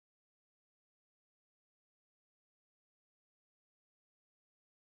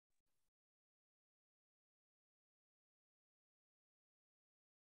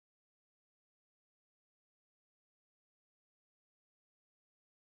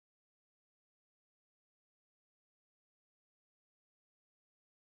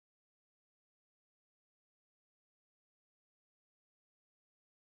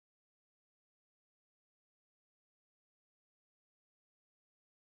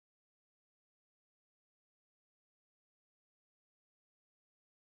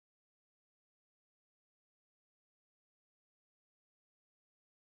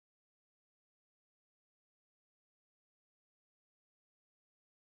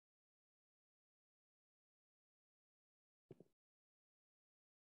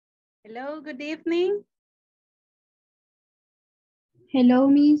Hello, good evening. Hello,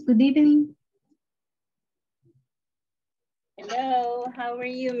 Miss. Good evening. Hello, how are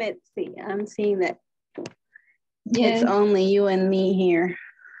you, Mitzi? I'm seeing that Yes. it's only you and me here.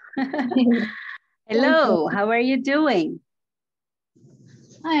 Hello, how are you doing?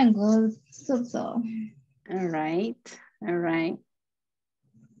 I am good. So. All right, all right.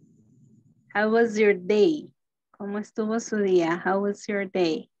 How was your day? ¿Cómo estuvo su día? How was your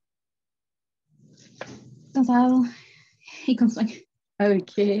day? Cansado y con sueño.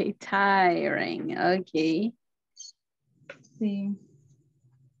 Okay, tiring, okay. Sí.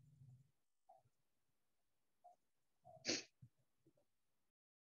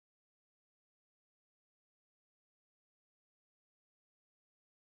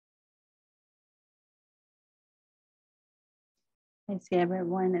 I see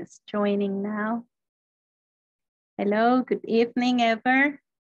everyone is joining now. Hello, good evening, Ever.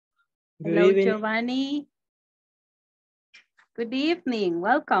 Hello, Good evening. Giovanni. Good evening,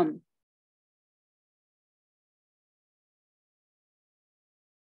 welcome.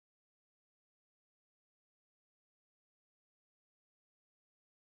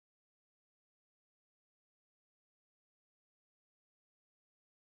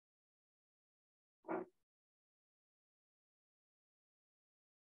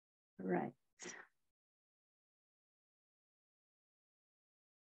 Right.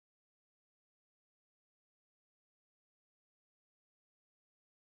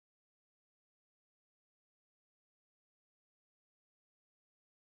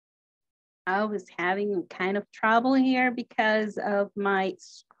 I was having kind of trouble here because of my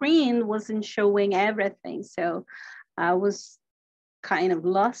screen wasn't showing everything. So I was kind of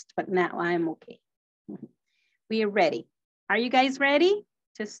lost, but now I'm okay. We are ready. Are you guys ready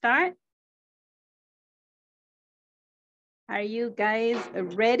to start? Are you guys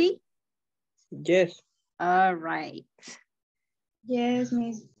ready? Yes. All right. Yes,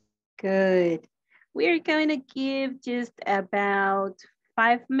 Miss. Good. We're going to give just about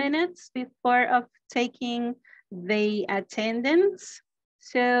 5 minutes before of taking the attendance.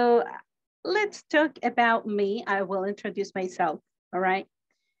 So let's talk about me. I will introduce myself, all right?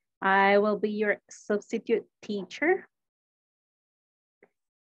 I will be your substitute teacher.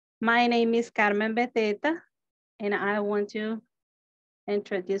 My name is Carmen Beteta, and I want to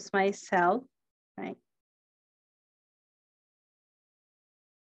introduce myself, right?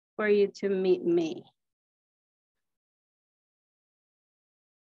 For you to meet me.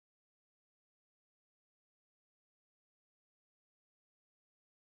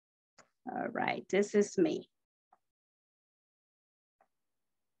 All right, this is me.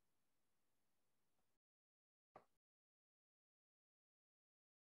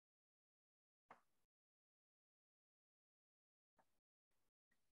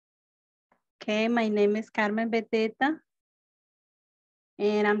 Okay, my name is Carmen Beteta,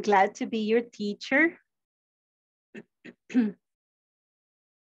 and I'm glad to be your teacher.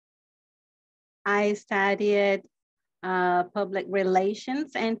 I studied public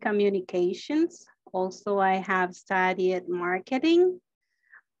relations and communications. Also, I have studied marketing.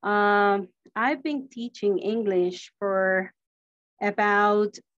 I've been teaching English for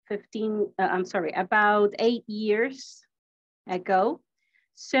about about 8 years ago.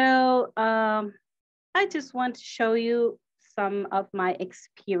 So I just want to show you some of my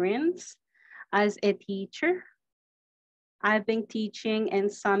experience as a teacher. I've been teaching in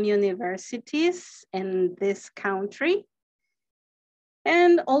some universities in this country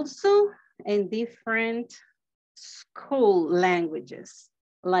and also in different school languages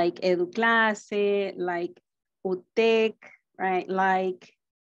like EduClase, like UTEC, right? Like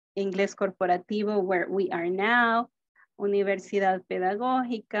Inglés Corporativo, where we are now, Universidad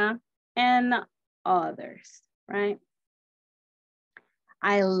Pedagógica, and others, right?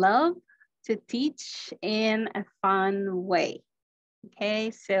 I love to teach in a fun way,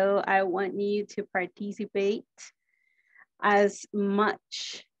 okay? So I want you to participate as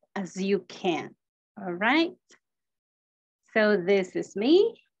much as you can, all right? So this is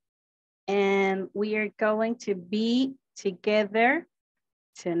me, and we are going to be together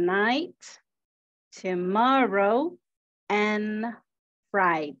tonight, tomorrow, and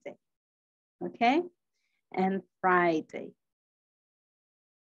Friday, okay? And Friday.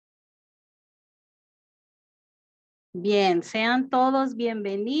 Bien, sean todos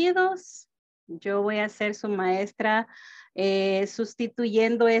bienvenidos. Yo voy a ser su maestra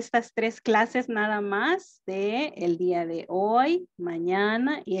sustituyendo estas 3 clases nada más de el día de hoy,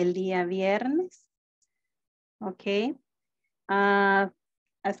 mañana y el día viernes. Okay.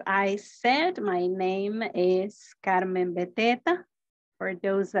 As I said, my name is Carmen Beteta for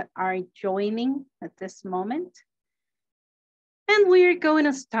those that are joining at this moment. And we're going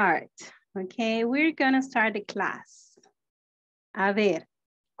to start, okay? We're going to start the class. A ver,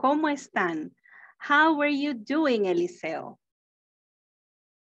 ¿cómo están? How are you doing, Eliseo?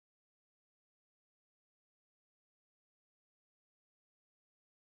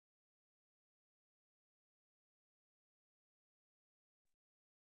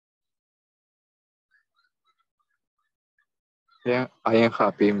 Yeah, I am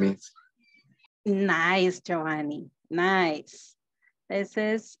happy, Miss. Nice, Giovanni, nice. This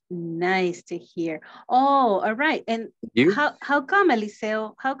is nice to hear. Oh, all right. And You? how come,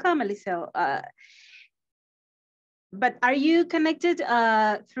 Eliseo? How come, Eliseo? But are you connected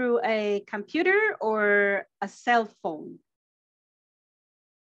through a computer or a cell phone?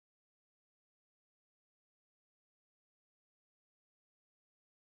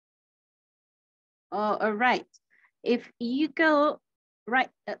 Oh, all right. If you go,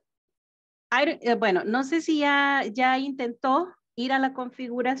 right. Bueno, no sé si ya intentó ir a la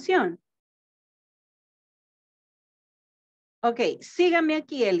configuración. Ok, sígame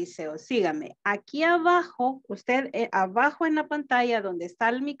aquí, Eliseo, sígame. Aquí abajo, usted, abajo en la pantalla donde está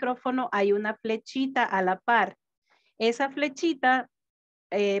el micrófono, hay una flechita a la par. Esa flechita,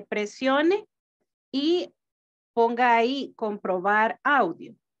 presione y ponga ahí comprobar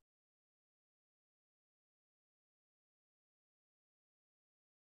audio.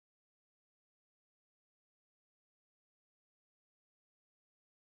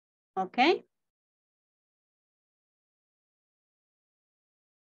 Ok.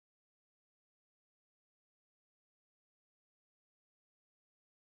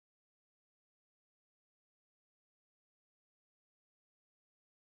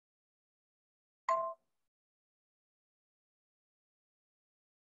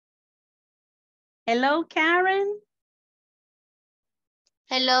 Hello, Karen.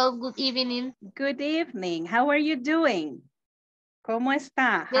 Hello, good evening. Good evening. How are you doing? ¿Cómo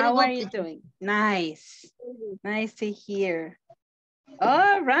está? Very How are good. you doing? Nice. Nice to hear.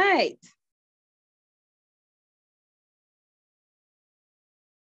 All right.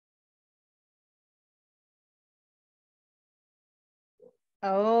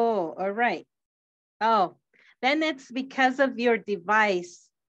 Oh, all right. Oh, then it's because of your device.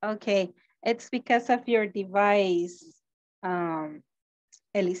 Okay, it's because of your device,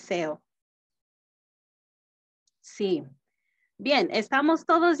 Eliseo. Sí. Bien, ¿estamos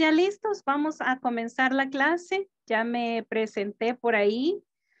todos ya listos? Vamos a comenzar la clase. Ya me presenté por ahí.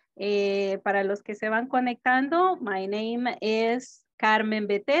 Para los que se van conectando, my name is Carmen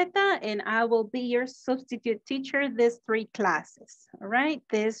Beteta, and I will be your substitute teacher these 3 classes, all right,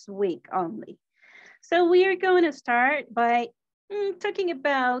 this week only. So we are going to start by talking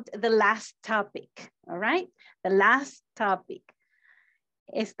about the last topic, all right? The last topic.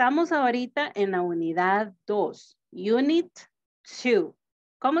 Estamos ahorita en la unidad 2, unit 2.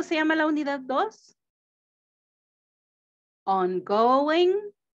 ¿Cómo se llama la unidad 2? Ongoing.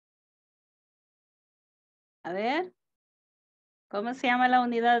 A ver. ¿Cómo se llama la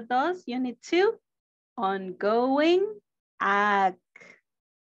unidad 2? Unit 2. Ongoing activities.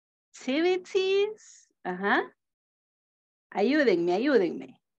 Ajá. Ayúdenme,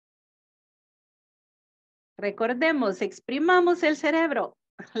 ayúdenme. Recordemos, exprimamos el cerebro.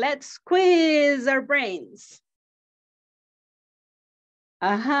 Let's squeeze our brains.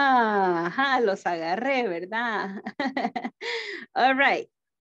 Ajá, ajá, los agarré, ¿verdad? All right.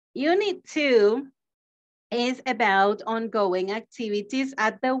 Unit 2 is about ongoing activities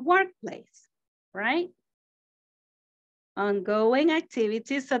at the workplace, right? Ongoing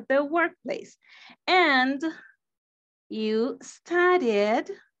activities at the workplace. And you studied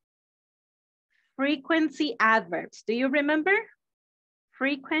frequency adverbs. Do you remember?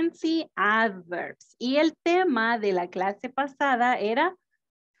 Frequency adverbs. Y el tema de la clase pasada era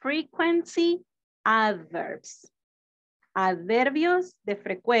frequency adverbs. Adverbios de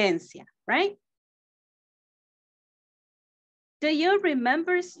frecuencia, right? Do you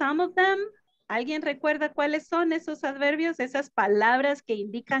remember some of them? ¿Alguien recuerda cuáles son esos adverbios, esas palabras que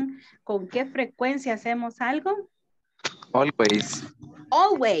indican con qué frecuencia hacemos algo? Always.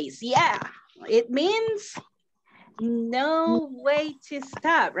 Always, yeah. It means no way to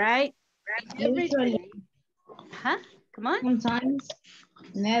stop, right? Usually. Huh? Come on. Sometimes.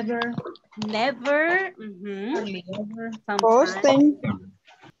 Never. Never. Mm-hmm. Hardly ever. Sometimes. Often.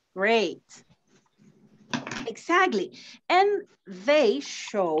 Great. Exactly. And they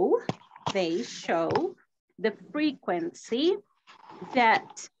show the frequency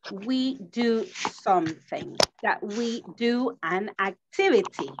that we do something, that we do an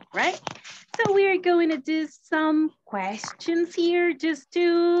activity, right? So we are going to do some questions here just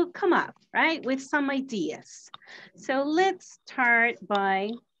to come up, right, with some ideas. So let's start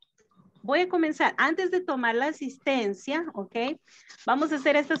by, voy a comenzar, antes de tomar la asistencia, ¿ok? Vamos a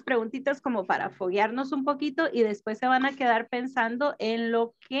hacer estas preguntitas como para foguearnos un poquito y después se van a quedar pensando en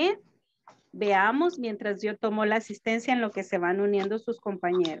lo que veamos mientras yo tomo la asistencia, en lo que se van uniendo sus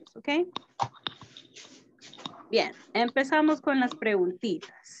compañeros, ¿ok? Bien, empezamos con las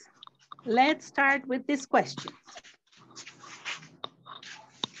preguntitas. Let's start with these questions.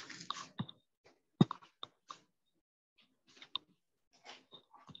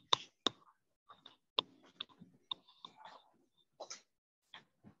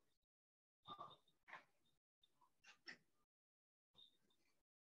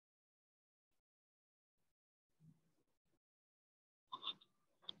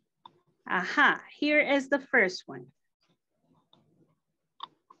 Aha, here is the first one.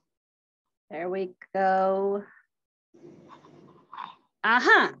 There we go.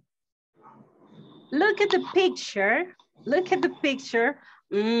 Aha. Look at the picture. Look at the picture.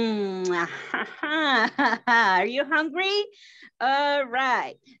 Are you hungry? All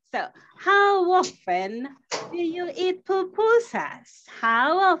right. So how often do you eat pupusas?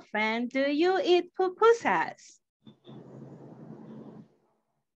 How often do you eat pupusas?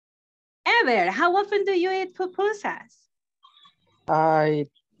 Ever, how often do you eat pupusas? I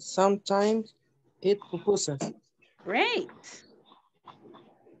sometimes eat pupusas. Great.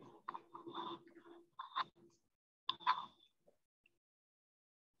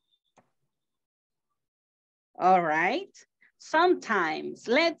 All right. Sometimes.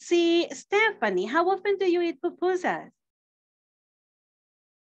 Let's see, Stephanie, how often do you eat pupusas?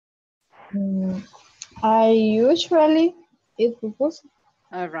 I usually eat pupusas.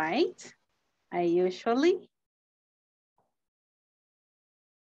 All right. I usually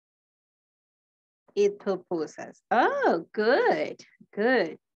eat pupusas. Oh, good,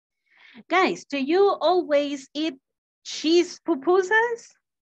 good. Guys, do you always eat cheese pupusas?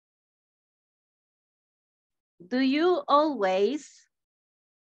 Do you always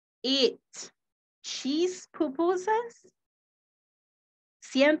eat cheese pupusas?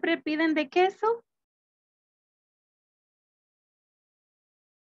 ¿Siempre piden de queso?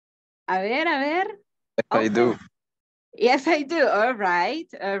 A ver, a ver. Yes, I do. Yes, I do. All right,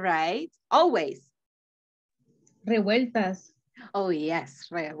 all right. Always. Revueltas. Oh, yes,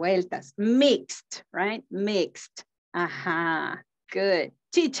 revueltas. Mixed, right? Mixed. Ajá, good.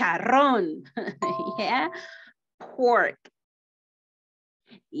 Chicharrón. Yeah. Pork.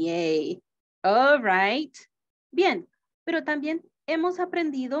 Yay. All right. Bien, pero también hemos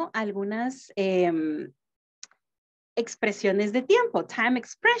aprendido algunas expresiones de tiempo, time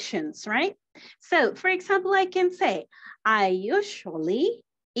expressions, right? So, for example, I can say, I usually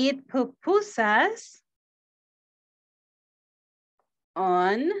eat pupusas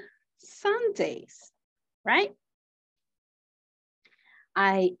on Sundays, right?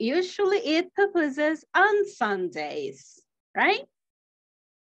 I usually eat pupusas on Sundays, right?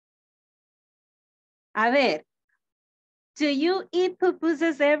 A ver, do you eat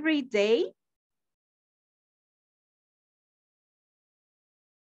pupusas every day?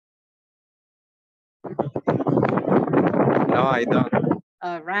 No, I don't.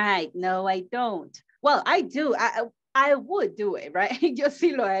 All right, no, I don't. Well, I do. I would do it, right? Yo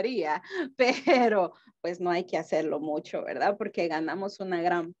sí lo haría, pero pues no hay que hacerlo mucho, ¿verdad? Porque ganamos una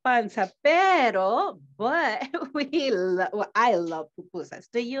gran panza, pero, but I love pupusas.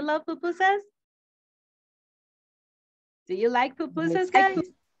 Do you love pupusas? Do you like pupusas, guys?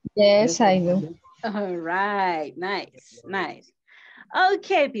 Yes, I do. All right, nice, nice.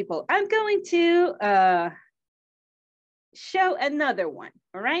 Okay, people, I'm going to show another one,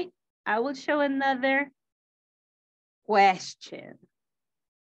 all right? I will show another question.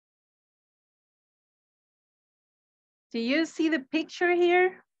 Do you see the picture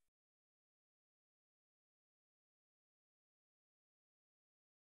here?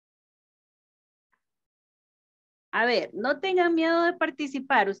 A ver, no tengan miedo de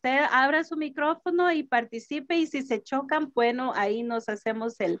participar. Usted abra su micrófono y participe, y si se chocan, bueno, ahí nos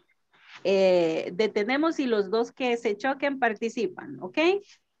hacemos el, detenemos y los dos que se choquen participan, ¿ok?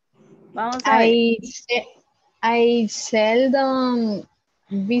 Vamos a ver. I seldom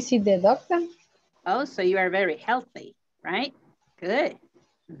visit the doctor. Oh, so you are very healthy, right? Good.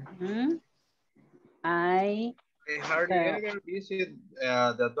 I hardly ever visit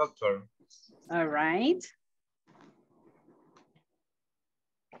the doctor. All right.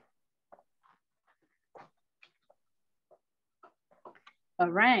 All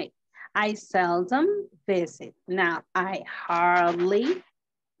right. I seldom visit. Now, I hardly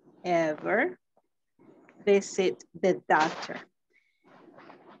ever visit the doctor.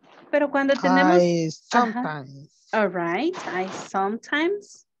 Pero cuando tenemos... I sometimes. All right. I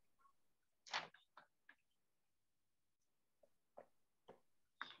sometimes.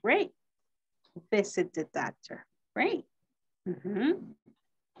 Great. Visit the doctor. Great.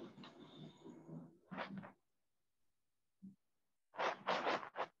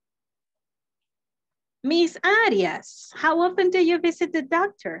 Miss Arias, how often do you visit the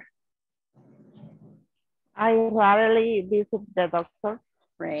doctor? I rarely visit the doctor.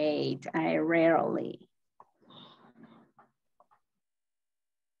 Great, I rarely.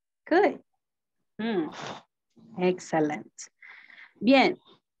 Good. Excellent. Bien,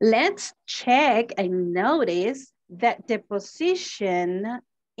 let's check and notice that the position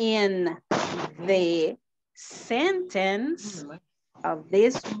in the sentence of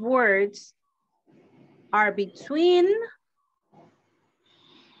these words are between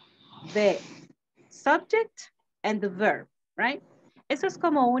the subject and the verb, right? Eso es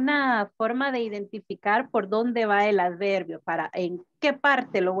como una forma de identificar por dónde va el adverbio, para en qué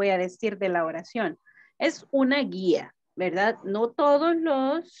parte lo voy a decir de la oración. Es una guía, ¿verdad? No todos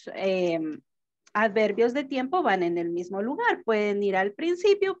los adverbios de tiempo van en el mismo lugar. Pueden ir al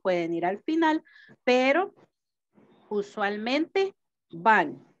principio, pueden ir al final, pero usualmente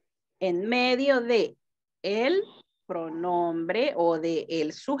van en medio de el pronombre o de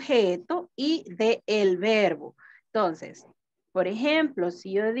el sujeto y de el verbo. Entonces, por ejemplo,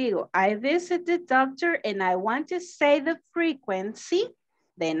 si yo digo, I visit the doctor and I want to say the frequency,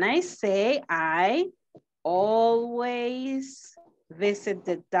 then I say, I always visit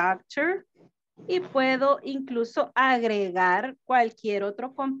the doctor. Y puedo incluso agregar cualquier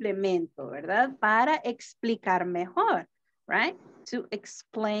otro complemento, ¿verdad? Para explicar mejor, right? To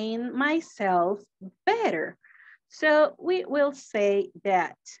explain myself better. So we will say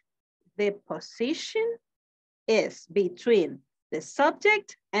that the position is between the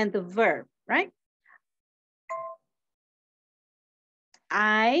subject and the verb, right?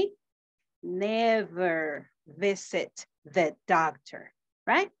 I never visit the doctor,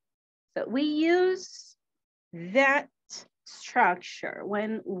 right? So we use that structure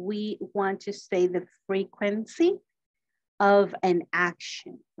when we want to say the frequency of an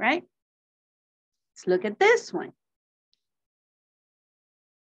action, right? Let's look at this one.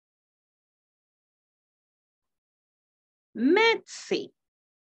 Mitzi,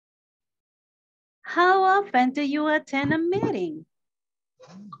 how often do you attend a meeting?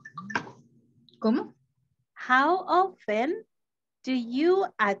 ¿Cómo? How often do you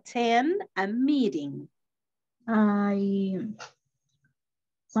attend a meeting? I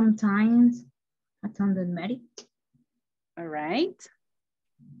sometimes attend the meeting. All right.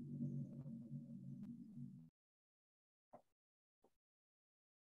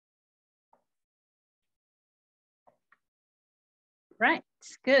 Right,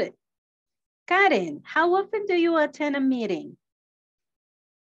 good. Karen, how often do you attend a meeting?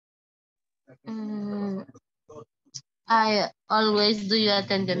 I always do you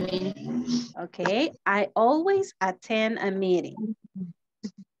attend the meeting. Okay, I always attend a meeting.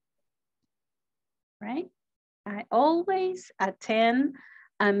 Right? I always attend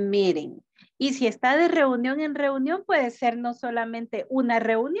a meeting. Y si está de reunión en reunión, puede ser no solamente una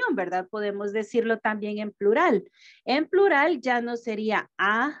reunión, ¿verdad? Podemos decirlo también en plural. En plural ya no sería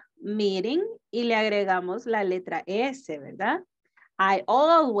a meeting y le agregamos la letra S, ¿verdad? I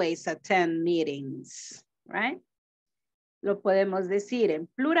always attend meetings, right? Lo podemos decir en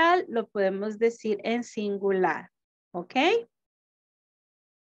plural, lo podemos decir en singular, ¿ok?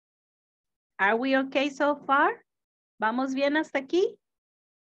 Are we okay so far? ¿Vamos bien hasta aquí?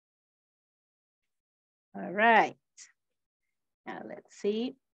 All right. Now let's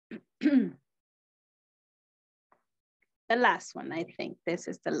see. The last one, I think this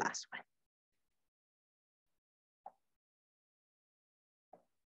is the last one.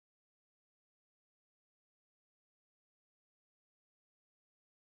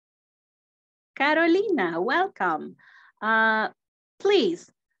 Carolina, welcome.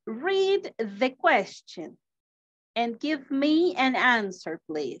 Please read the question and give me an answer,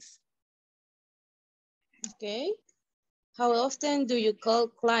 please. Okay. How often do you call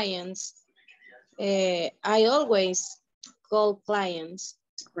clients? I always call clients.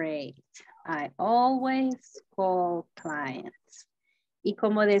 Great. I always call clients. Y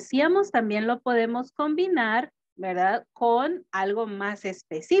como decíamos, también lo podemos combinar, ¿verdad? Con algo más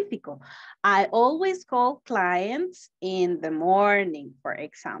específico. I always call clients in the morning, for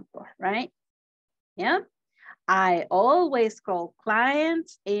example, right? Yeah. I always call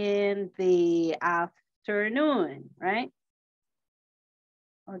clients in the afternoon, right?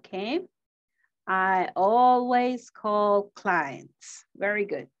 Okay. I always call clients. Very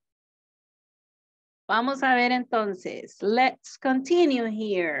good. Vamos a ver entonces. Let's continue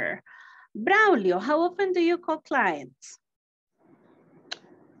here. Braulio, how often do you call clients?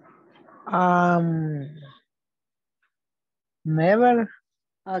 Never.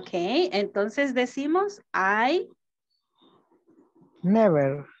 Okay, entonces decimos I.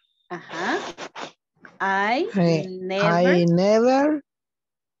 Never. Ajá. I never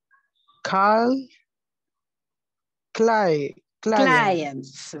call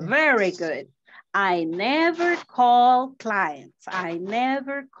clients. Very good. I never call clients. I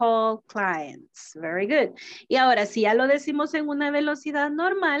never call clients. Very good. Y ahora, si ya lo decimos en una velocidad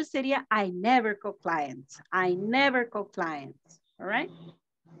normal, sería I never call clients. I never call clients. All right.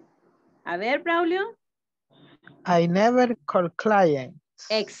 A ver, Braulio. I never call clients.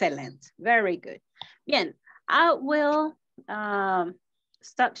 Excellent. Very good. Bien. I will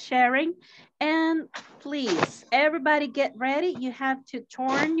stop sharing. And please, everybody get ready. You have to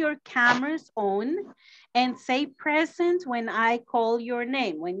turn your cameras on and say present when I call your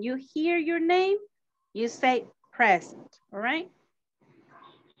name. When you hear your name, you say present, all right?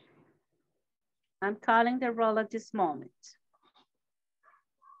 I'm calling the roll at this moment.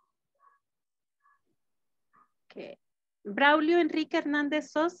 Okay. Braulio Enrique Hernández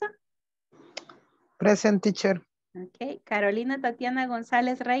Sosa. Present, teacher. Okay. Carolina Tatiana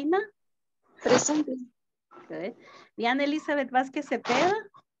González Reina. Presente. Good. Diana Elizabeth Vázquez Cepeda.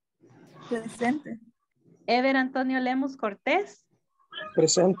 Presente. Ever Antonio Lemus Cortés.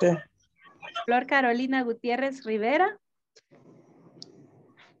 Presente. Flor Carolina Gutiérrez Rivera.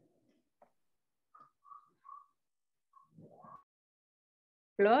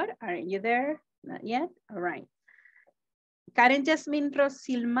 Flor, are you there? Not yet? All right. Karen Jasmine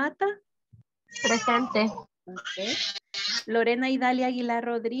Rosilmata. Presente. Okay. Lorena Idalia Aguilar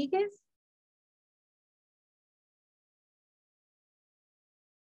Rodríguez.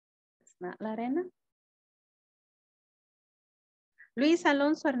 It's not Lorena. Luis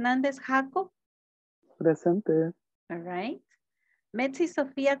Alonso Hernández Jaco. Presente. All right. Metzi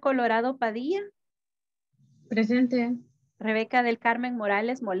Sofía Colorado Padilla. Presente. Rebeca del Carmen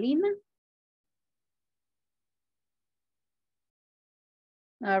Morales Molina.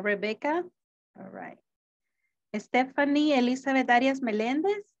 Rebecca. All right. Stephanie Elizabeth Arias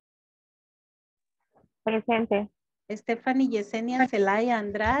Meléndez. Presente. Stephanie Yesenia Celaya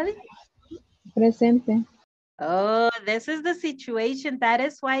Andrade. Presente. Oh, this is the situation. That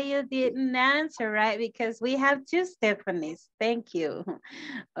is why you didn't answer, right? Because we have two Stephanies. Thank you.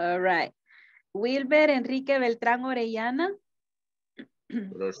 All right. Wilber Enrique Beltrán Orellana.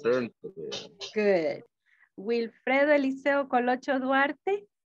 Presente. Good. Wilfredo Eliseo Colocho Duarte.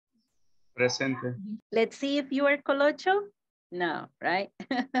 Presente. Let's see if you are Colocho. No, right?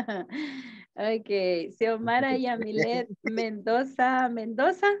 Okay. Xiomara Yamilet Mendoza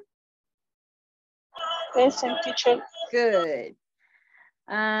Mendoza. Present, teacher. Good.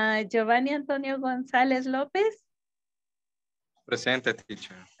 Giovanni Antonio González López. Presente,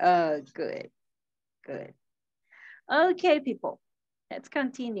 teacher. Oh, good. Good. Okay, people. Let's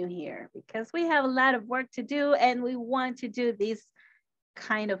continue here because we have a lot of work to do and we want to do this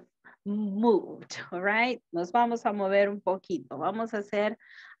kind of moved, all right? Nos vamos a mover un poquito. Vamos a hacer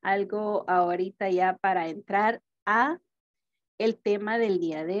algo ahorita ya para entrar a el tema del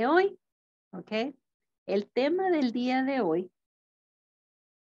día de hoy, ¿ok? El tema del día de hoy,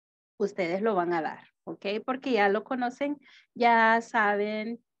 ustedes lo van a dar, ¿ok? Porque ya lo conocen, ya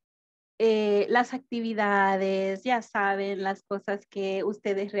saben las actividades, ya saben las cosas que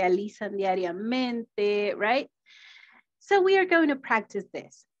ustedes realizan diariamente, right? So we are going to practice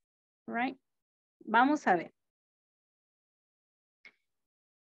this, right? Vamos a ver.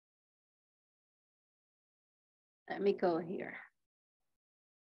 Let me go here.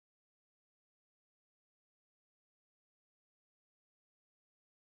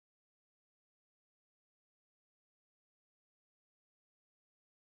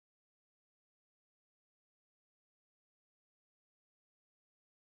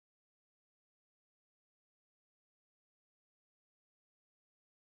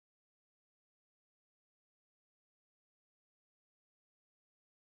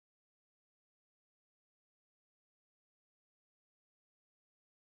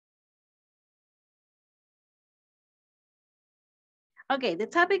 Okay, the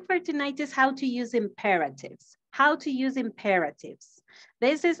topic for tonight is how to use imperatives. How to use imperatives.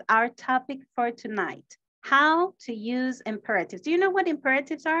 This is our topic for tonight. How to use imperatives. Do you know what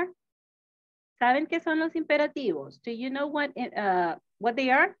imperatives are? ¿Saben qué son los imperativos? Do you know what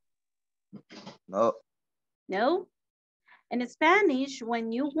they are? No. No? In Spanish,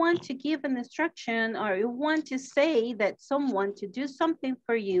 when you want to give an instruction or you want to say that someone to do something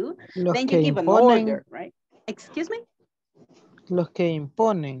for you, Los then que you give an imponen. order, right? Excuse me? Los que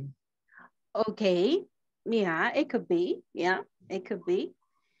imponen. Okay, yeah, it could be. Yeah, it could be.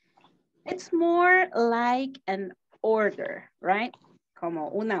 It's more like an order, right?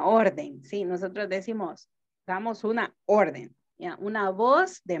 Como una orden, sí, nosotros decimos, damos una orden, yeah, una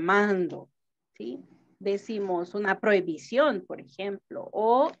voz de mando, sí. Decimos una prohibición, por ejemplo,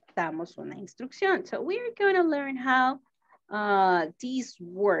 o damos una instrucción. So we're going to learn how these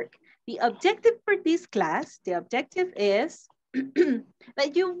work. The objective for this class, the objective is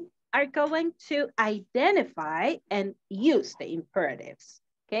that you are going to identify and use the imperatives.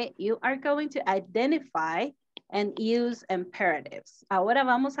 Okay, you are going to identify and use imperatives. Ahora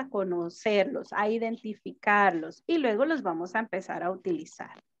vamos a conocerlos, a identificarlos y luego los vamos a empezar a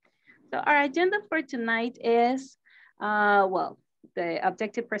utilizar. So our agenda for tonight is, well, the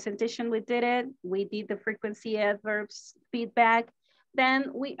objective presentation, we did it. We did the frequency adverbs feedback.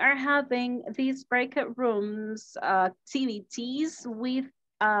 Then we are having these breakout rooms activities with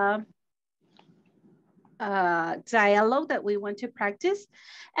dialogue that we want to practice.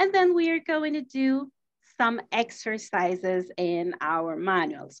 And then we are going to do some exercises in our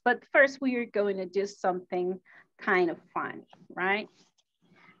manuals. But first we are going to do something kind of fun, right?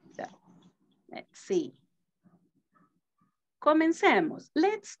 So let's see. Comencemos.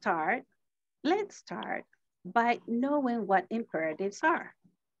 Let's start by knowing what imperatives are.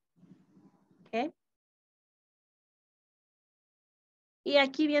 Okay. Y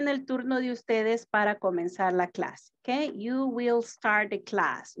aquí viene el turno de ustedes para comenzar la clase. Okay, you will start the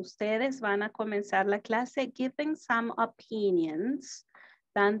class. Ustedes van a comenzar la clase giving some opinions,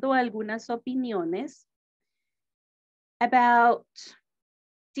 dando algunas opiniones about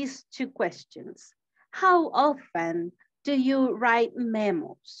these two questions. How often do you write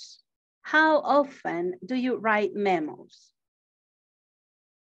memos? How often do you write memos?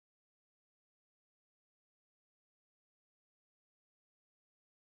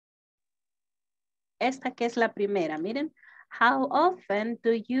 Esta que es la primera, miren. How often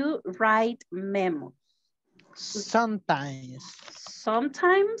do you write memos? Sometimes.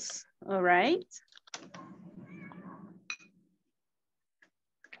 Sometimes, all right.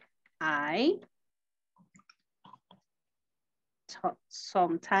 I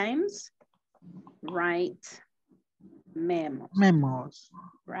sometimes write memos. Memos.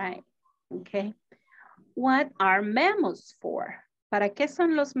 Right, okay. What are memos for? ¿Para qué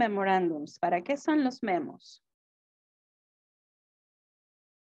son los memorándums? ¿Para qué son los memos?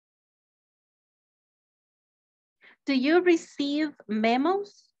 Do you receive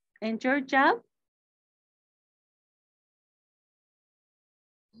memos in your job?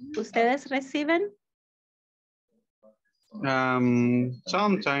 ¿Ustedes reciben?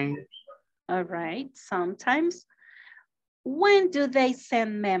 Sometimes. All right, sometimes. When do they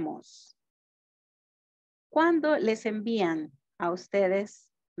send memos? ¿Cuándo les envían a ustedes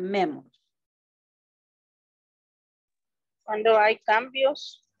memos? Cuando hay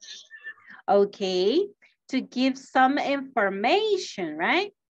cambios. Okay, to give some information,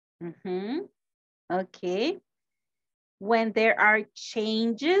 right? Okay. When there are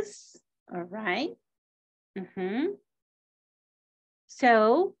changes, all right?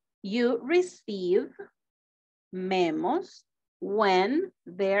 So you receive memos when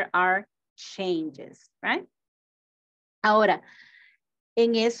there are changes, right? Ahora,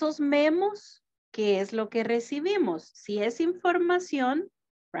 en esos memos, ¿qué es lo que recibimos? Si es información,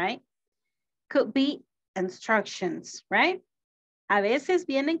 right? Could be instructions, right? A veces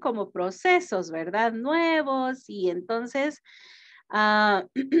vienen como procesos, ¿verdad? Nuevos y entonces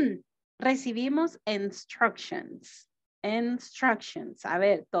recibimos instructions. Instructions. A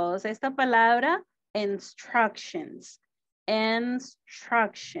ver, todos esta palabra, instructions.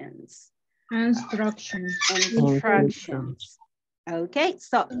 Instructions. Instructions. Instructions. Okay,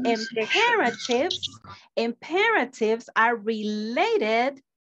 so imperatives are related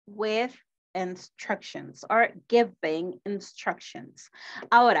with instructions or giving instructions.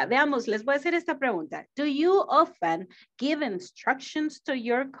 Ahora, veamos, les voy a hacer esta pregunta. Do you often give instructions to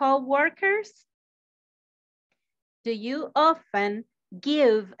your co-workers? Do you often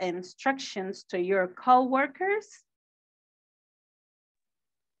give instructions to your co-workers?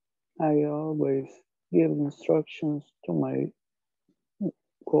 I always give instructions to my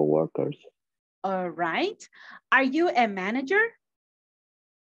co-workers. All right. Are you a manager?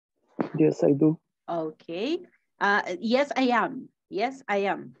 Yes, I do. Okay. Yes, I am. Yes, I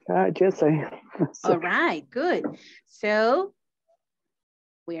am. Yes, I am. All right, good. So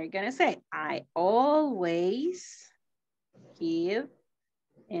we are gonna say, I always give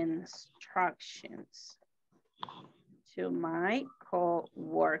instructions to my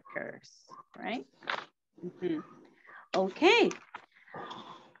co-workers, right? Okay.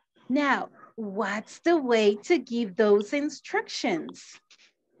 Now, what's the way to give those instructions?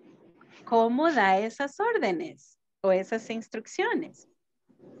 ¿Cómo da esas órdenes o esas instrucciones?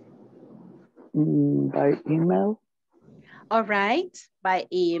 By email. All right, by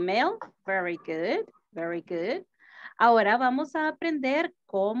email. Very good, very good. Ahora vamos a aprender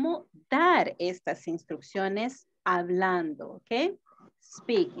cómo dar estas instrucciones hablando, okay?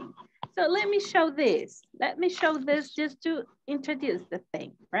 Speaking. So let me show this. Let me show this just to introduce the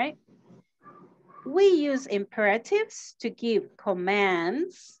thing, right? We use imperatives to give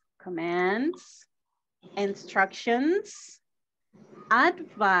commands, instructions,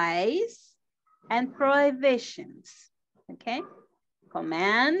 advice, and prohibitions, okay?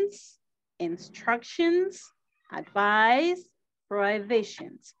 Commands, instructions, advice,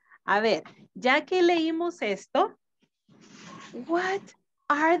 prohibitions. A ver, ya que leímos esto, what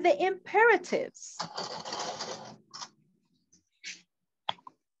are the imperatives?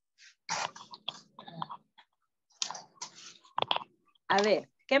 A ver,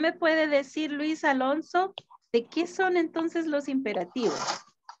 ¿qué me puede decir Luis Alonso? ¿De qué son entonces los imperativos?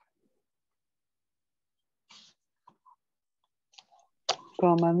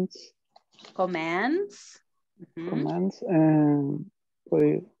 Commands. Commands. Commands and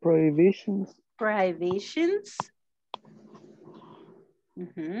prohibitions. Prohibitions.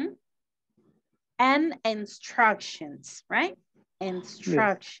 And instructions, right?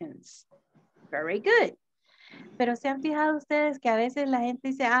 Instructions. Yes. Very good. Pero se han fijado ustedes que a veces la gente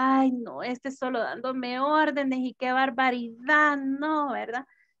dice, ay, no, solo dándome órdenes y qué barbaridad, no, ¿verdad?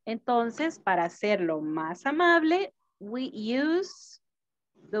 Entonces, para hacerlo más amable, we use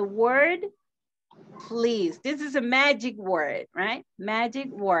the word please. This is a magic word, right? Magic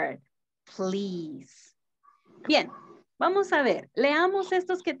word, please. Bien, vamos a ver, leamos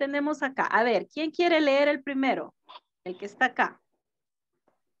estos que tenemos acá. A ver, ¿quién quiere leer el primero? El que está acá.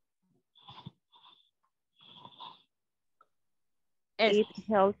 Eat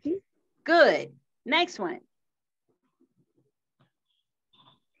healthy. Good. Next one.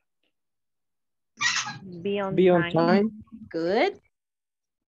 Be on time. Good.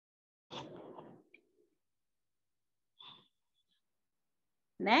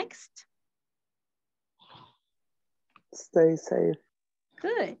 Next. Stay safe.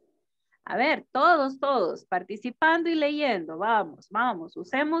 Good. A ver, todos, participando y leyendo. Vamos,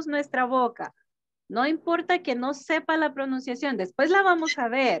 usemos nuestra boca. No importa que no sepa la pronunciación, después la vamos a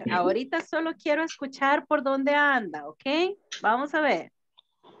ver. Ahorita solo quiero escuchar por dónde anda, ¿ok? Vamos a ver.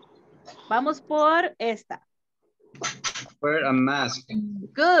 Vamos por esta. Wear a mask.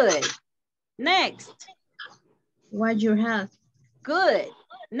 Good. Next. Wash your hands. Good.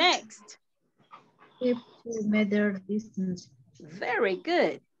 Next. Keep 2 meter distance. Very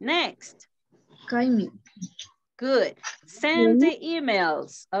good. Next. Kindly. Good. Send the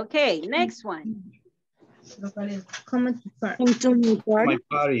emails. Okay, next one. Come to My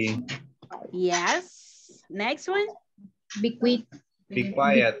party. Yes. Next one. Be quick. Be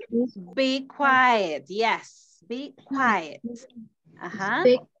quiet. Be quiet. Yes. Be quiet.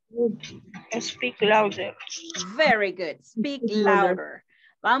 Speak louder. Very good. Speak louder.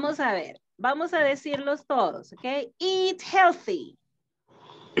 Vamos a ver. Vamos a decirlos todos, ¿ok? Eat healthy.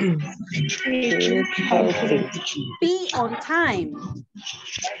 Eat healthy. Be on time.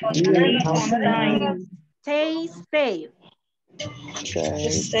 Be on time. Stay safe.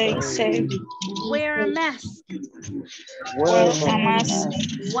 Stay safe. Wear a mask. Wear a mask.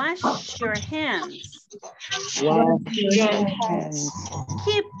 Wash your hands. Wash your hands.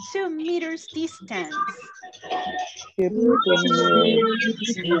 Keep 2 meters distance. Keep 2 meters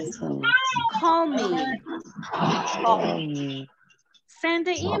distance. Call me. Send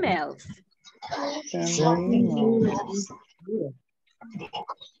the emails. Send emails.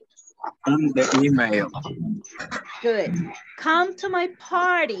 On the email. Good. Come to my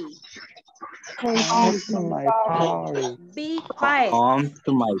party. Come to my party. Be quiet. Come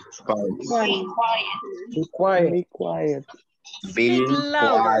to my party. Be quiet. Be quiet. Speak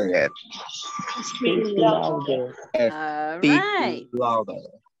louder. Quiet. Speak louder. All Speak right. louder.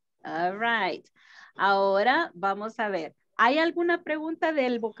 All right. Ahora vamos a ver. ¿Hay alguna pregunta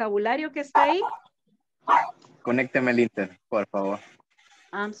del vocabulario que está ahí? Conécteme el internet, por favor.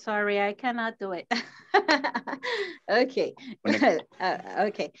 I'm sorry, I cannot do it. Okay.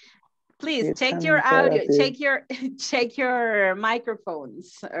 Okay. Please It's check an your audio, imperative. check your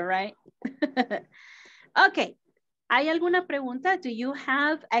microphones, all right? Okay. ¿Hay alguna pregunta? Do you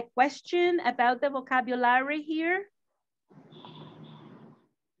have a question about the vocabulary here?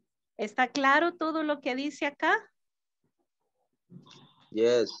 ¿Está claro todo lo que dice acá?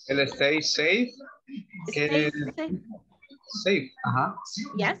 Yes. El stay safe. Stay safe. Safe. Ajá.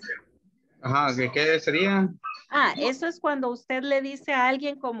 Yes. Ajá. ¿Qué sería? Ah, eso es cuando usted le dice a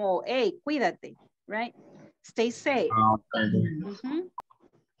alguien como, hey, cuídate, right? Stay safe. Ah, okay. Ujú.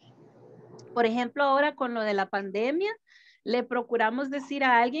 Por ejemplo, ahora con lo de la pandemia, le procuramos decir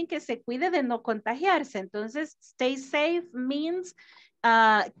a alguien que se cuide de no contagiarse. Entonces, stay safe means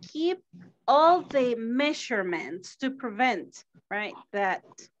keep all the measurements to prevent, right, that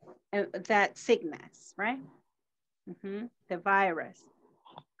sickness, right? The virus.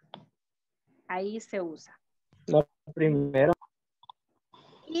 Ahí se usa. La primera.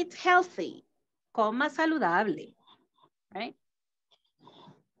 Eat healthy. Coma saludable, right?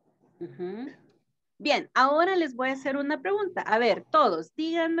 Bien, ahora les voy a hacer una pregunta. A ver, todos,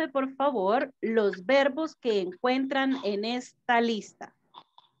 díganme por favor los verbos que encuentran en esta lista.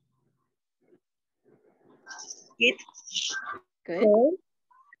 Eat. Good.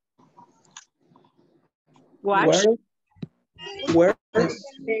 Watch. Where?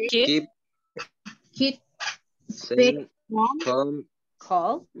 Keep. Hit. Sing. Come.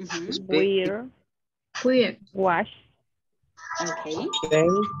 Call. Wear. Queer. Wash. Okay.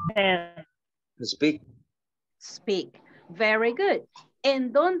 Send. Speak. Speak. Very good.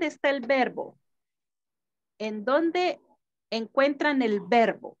 ¿En dónde está el verbo? ¿En dónde encuentran el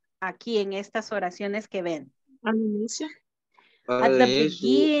verbo? Aquí en estas oraciones que ven. Al inicio. At the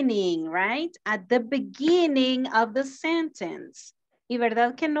beginning, right? At the beginning of the sentence. Y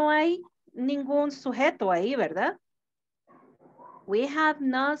verdad que no hay ningún sujeto ahí, ¿verdad? We have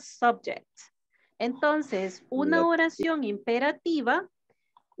no subject. Entonces, una oración imperativa,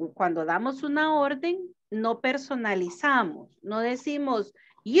 cuando damos una orden, no personalizamos. No decimos,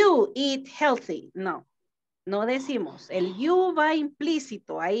 you eat healthy. No, no decimos. El you va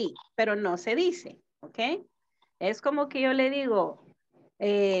implícito ahí, pero no se dice, ¿ok? Es como que yo le digo,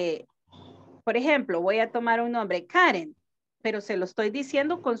 por ejemplo, voy a tomar un nombre, Karen, pero se lo estoy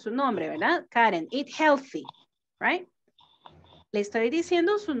diciendo con su nombre, ¿verdad? Karen, eat healthy, right? Le estoy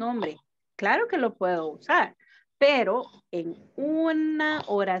diciendo su nombre. Claro que lo puedo usar, pero en una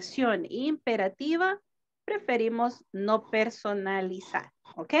oración imperativa preferimos no personalizar,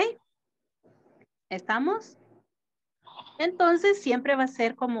 ¿ok? ¿Estamos? Entonces siempre va a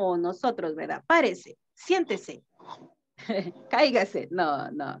ser como nosotros, ¿verdad? Párese, siéntese. Cáigase. No,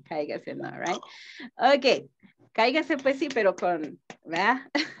 cáigase no, right? Ok, cáigase pues sí, pero con, ¿verdad?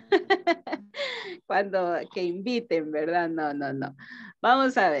 Cuando que inviten, ¿verdad? No.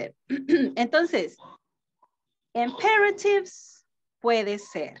 Vamos a ver. Entonces, imperatives puede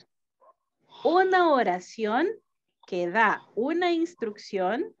ser una oración que da una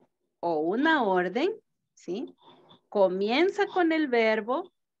instrucción o una orden, ¿sí? Comienza con el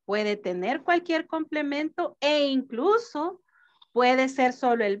verbo, puede tener cualquier complemento e incluso puede ser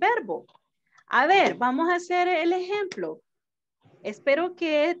solo el verbo. A ver, vamos a hacer el ejemplo. Espero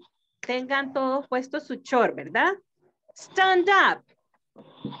que tengan todos puesto su short, ¿verdad? Stand up.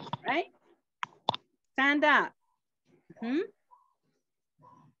 Right? Stand up.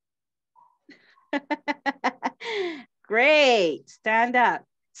 Great. Stand up.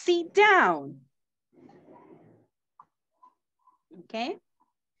 Sit down. Okay.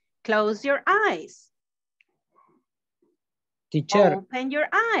 Close your eyes. Teacher. Open your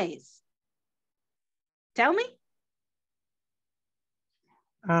eyes. Tell me.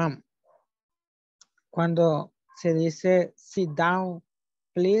 Cuando se dice sit down,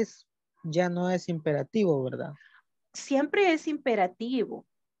 please, ya no es imperativo, ¿verdad? Siempre es imperativo,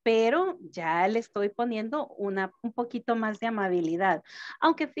 pero ya le estoy poniendo un poquito más de amabilidad.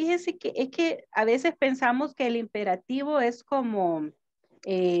 Aunque fíjese que es que a veces pensamos que el imperativo es como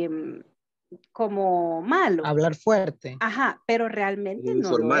malo. Hablar fuerte. Ajá, pero realmente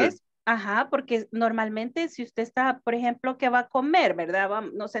no lo es. Ajá, porque normalmente si usted está, por ejemplo, que va a comer, ¿verdad?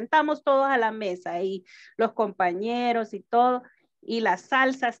 Nos sentamos todos a la mesa y los compañeros y todo, y la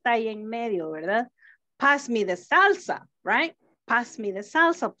salsa está ahí en medio, ¿verdad? Pass me the salsa, right? Pass me the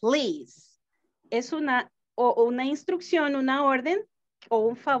salsa, please. Es una instrucción, una orden o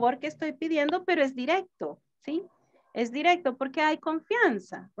un favor que estoy pidiendo, pero es directo, ¿sí? Es directo porque hay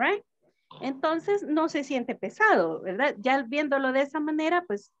confianza, right? Entonces no se siente pesado, ¿verdad? Ya viéndolo de esa manera,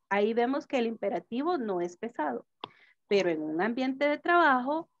 pues ahí vemos que el imperativo no es pesado. Pero en un ambiente de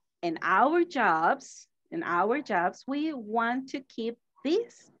trabajo, in our jobs, we want to keep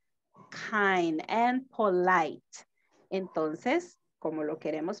this kind and polite. Entonces, como lo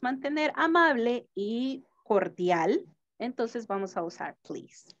queremos mantener amable y cordial, entonces vamos a usar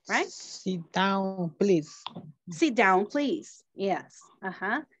please, right? Sit down, please. Sit down, please. Yes.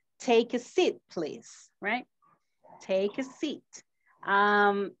 Take a seat, please, right? Take a seat.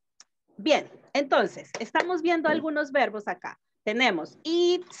 Bien, entonces, estamos viendo algunos verbos acá. Tenemos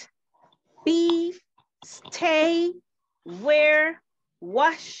eat, be, stay, wear,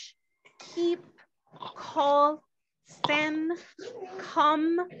 wash, keep, call, send,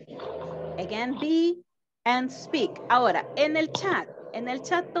 come, again, be, and speak. Ahora, en el chat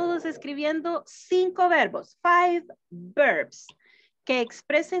todos escribiendo 5 verbos, 5 verbs, que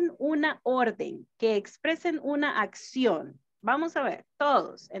expresen una orden, que expresen una acción. Vamos a ver,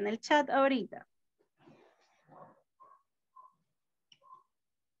 todos en el chat ahorita.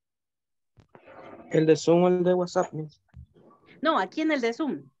 ¿El de Zoom o el de WhatsApp? No, aquí en el de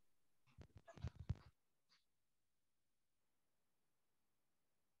Zoom.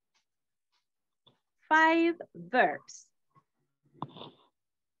 Five verbs.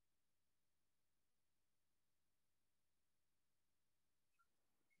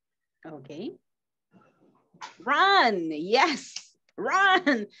 Okay. Run, yes,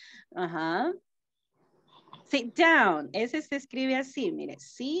 run. Sit down, ese se escribe así, mire,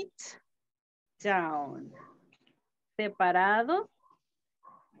 sit down. Separado,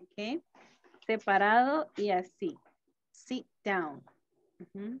 ok, separado y así, sit down.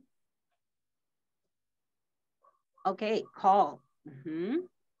 Okay, call.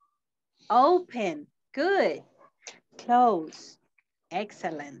 Open, good. Close,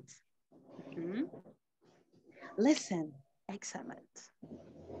 excellent. Listen, excellent.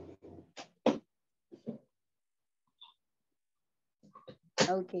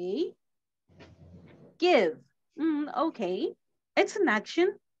 Okay. Give, okay. It's an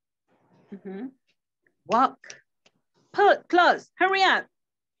action. Walk, put, close, hurry up.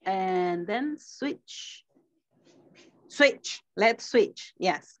 And then switch. Switch, let's switch.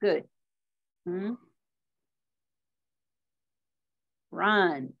 Yes, good.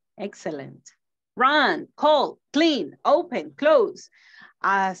 Run, excellent. Run, call, clean, open, close.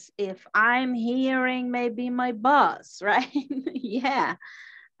 As if I'm hearing maybe my boss, right? Yeah.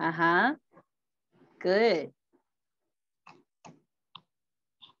 Good.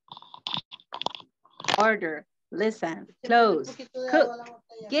 Order, listen, close, cook,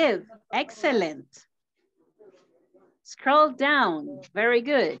 give, excellent. Scroll down, very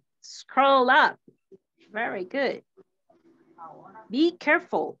good. Scroll up, very good. Be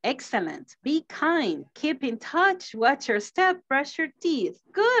careful, excellent. Be kind, keep in touch, watch your step, brush your teeth.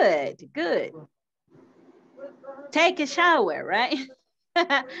 Good, good. Take a shower, right?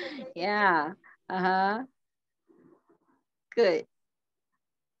 Yeah, good.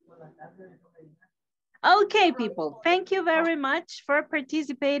 Okay, people, thank you very much for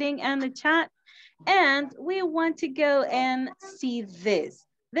participating in the chat. And we want to go and see this.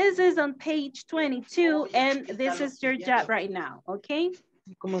 This is on page 22 and this is your job right now, okay?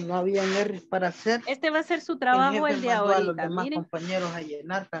 Como no había errores para hacer, este va a ser su trabajo el de ahorita. A los demás compañeros a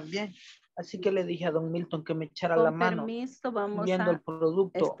llenar también. Así que le dije a don Milton que me echara la mano. Permiso, vamos viendo el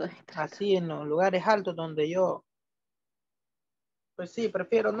producto así en los lugares altos donde yo, pues sí,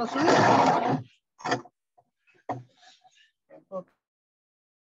 prefiero no subir.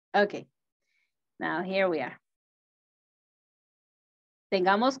 Okay. Now here we are.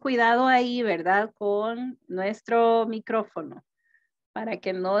 Tengamos cuidado ahí, ¿verdad? Con nuestro micrófono. Para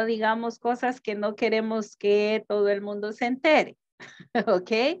que no digamos cosas que no queremos que todo el mundo se entere.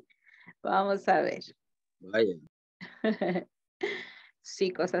 ¿Ok? Vamos a ver. Vaya.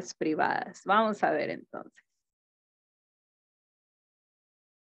 Sí, cosas privadas. Vamos a ver entonces.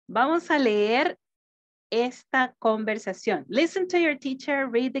 Vamos a leer esta conversación. Listen to your teacher,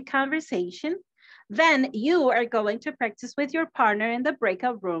 read the conversation. Then you are going to practice with your partner in the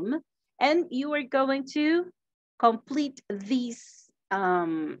breakout room. And you are going to complete this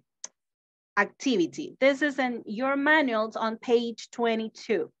activity. This is in your manuals on page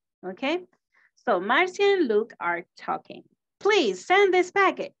 22. Okay? So Marcia and Luke are talking. Please send this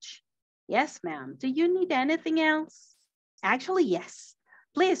package. Yes, ma'am. Do you need anything else? Actually, yes.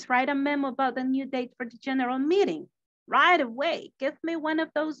 Please write a memo about the new date for the general meeting. Right away. Give me one of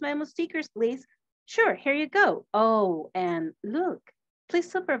those memo stickers, please. Sure, here you go. Oh, and look,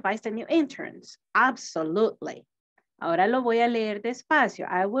 please supervise the new interns. Absolutely. Ahora lo voy a leer despacio.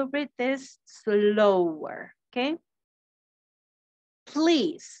 I will read this slower, okay?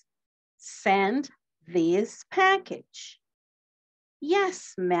 Please send this package.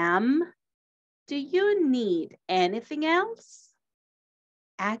 Yes, ma'am. Do you need anything else?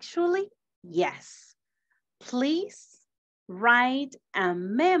 Actually, yes. Please write a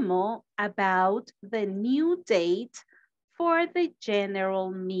memo about the new date for the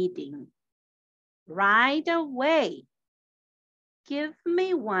general meeting. Right away. Give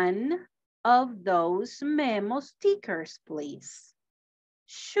me one of those memo stickers, please.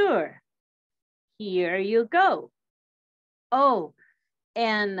 Sure. Here you go. Oh,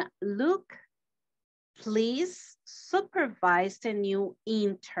 and look, please supervise the new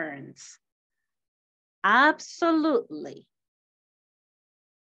interns. Absolutely.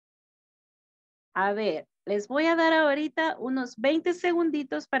 A ver, les voy a dar ahorita unos 20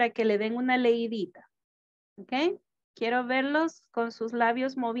 segunditos para que le den una leidita. ¿Ok? Quiero verlos con sus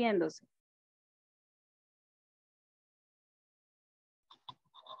labios moviéndose.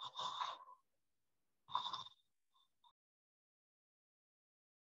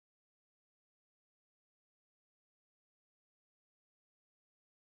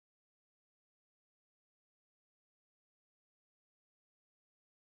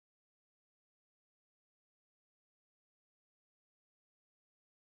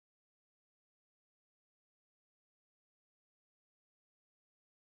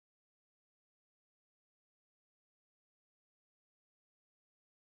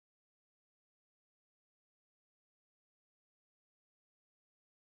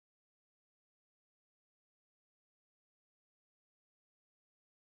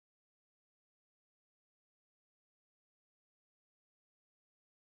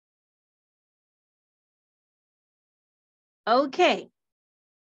 Okay.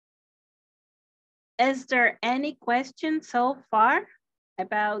 Is there any question so far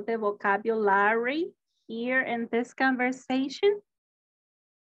about the vocabulary here in this conversation?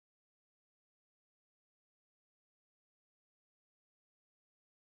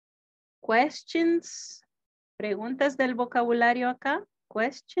 Questions? ¿Preguntas del vocabulario acá?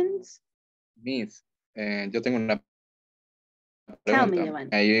 Questions? Miss, yo tengo una Tell me, pregunta. Giovanni.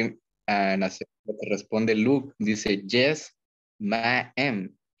 Ahí en la segunda que responde Luke, dice yes,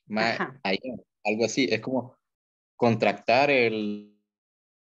 ma'am, Ajá. I am, algo así. Es como contractar el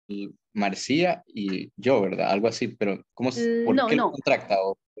Marcia y yo, ¿verdad? Algo así, pero ¿por No, qué lo no. contracta?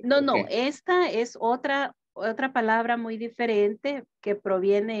 No, ¿Por no. qué? Esta es otra palabra muy diferente que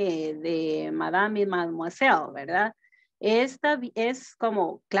proviene de madame y mademoiselle, ¿verdad? Esta es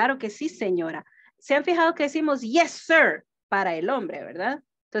como, claro que sí, señora. Se han fijado que decimos yes, sir, para el hombre, ¿verdad?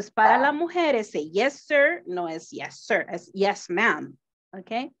 Entonces, para la mujer ese yes, sir, no es yes, sir, es yes, ma'am,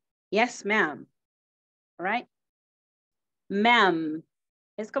 ¿ok? Yes, ma'am, right? Ma'am.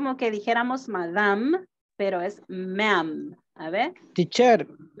 Es como que dijéramos madame, pero es ma'am. A ver. Teacher,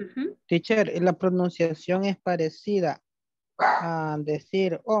 Ujú. teacher, la pronunciación es parecida a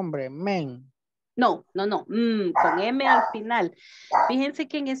decir hombre, men. No, no, no. Con M al final. Fíjense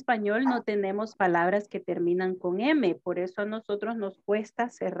que en español no tenemos palabras que terminan con M. Por eso a nosotros nos cuesta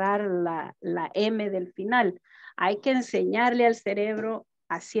cerrar la M del final. Hay que enseñarle al cerebro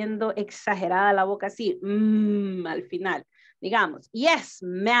haciendo exagerada la boca así. Al final. Digamos, yes,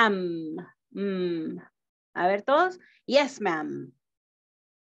 ma'am. A ver todos. Yes, ma'am.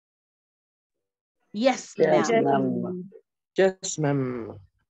 Yes, Yes, ma'am. ma'am. Yes, ma'am.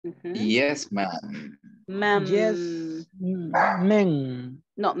 Yes, ma'am. Ma'am. Yes, men.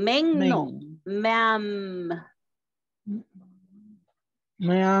 No, men no. Men. Ma'am.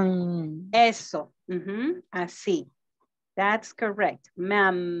 Men. Eso. Así. That's correct.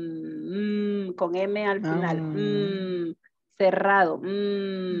 Ma'am. Con M al final. Cerrado.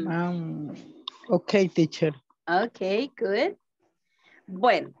 Ok, teacher. Ok, good.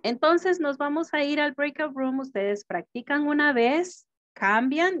 Bueno, entonces nos vamos a ir al breakout room. Ustedes practican una vez,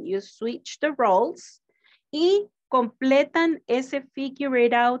 cambian, you switch the roles y completan ese figure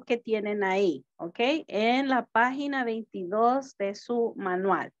it out que tienen ahí, ¿ok? En la página 22 de su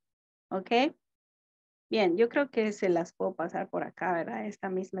manual, ¿ok? Bien, yo creo que se las puedo pasar por acá, ¿verdad? Esta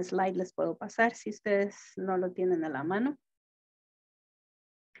misma slide les puedo pasar si ustedes no lo tienen a la mano.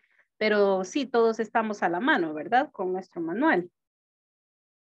 Pero sí, todos estamos a la mano, ¿verdad? Con nuestro manual.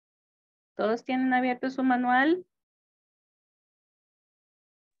 ¿Todos tienen abierto su manual?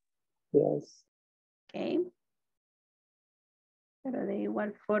 Yes. Ok. Pero de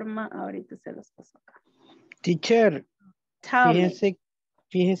igual forma, ahorita se los paso acá. Teacher, Tell me.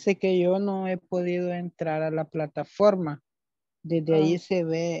 fíjese que yo no he podido entrar a la plataforma. Desde ahí se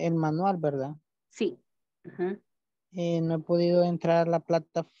ve el manual, ¿verdad? Sí. No he podido entrar a la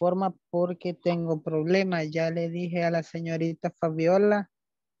plataforma porque tengo problemas. Ya le dije a la señorita Fabiola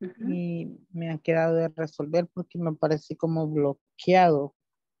y me ha quedado de resolver porque me parece como bloqueado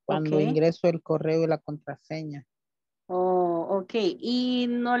cuando ingreso el correo y la contraseña. Oh, ok. Y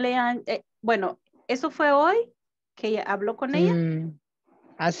no le han, bueno, ¿eso fue hoy que habló con ella?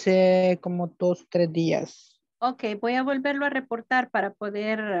 Hace como 2, 3 días. Ok, voy a volverlo a reportar para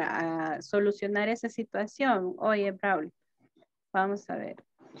poder solucionar esa situación. Oye, Braulio, vamos a ver.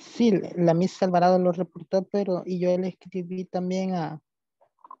 Sí, la Miss Alvarado lo reportó, pero y yo le escribí también a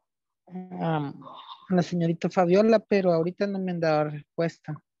la señorita Fabiola, pero ahorita no me han dado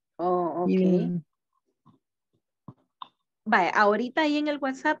respuesta. Oh, ok. Y, vaya, ahorita ahí en el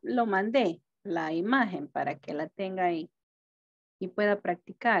WhatsApp lo mandé, la imagen, para que la tenga ahí y pueda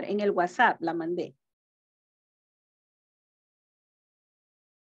practicar. En el WhatsApp la mandé.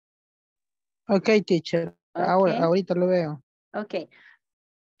 ok, teacher. Ok. Ahorita lo veo. Ok.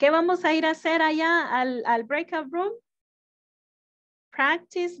 ¿Qué vamos a ir a hacer allá al breakout room?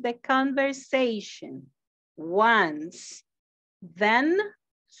 Practice the conversation once. Then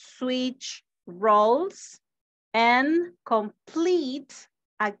switch roles and complete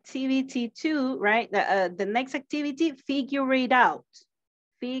activity 2, right? The next activity, figure it out.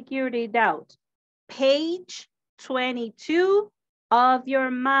 Figure it out. Page 22 of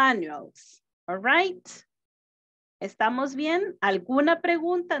your manuals. All right? ¿Estamos bien? ¿Alguna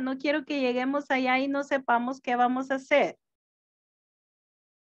pregunta? No quiero que lleguemos allá y no sepamos qué vamos a hacer.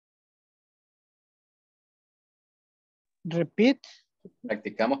 Repeat.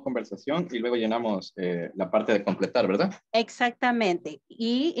 Practicamos conversación y luego llenamos la parte de completar, ¿verdad? Exactamente.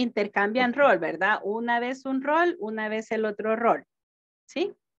 Y intercambian rol, ¿verdad? Una vez un rol, una vez el otro rol.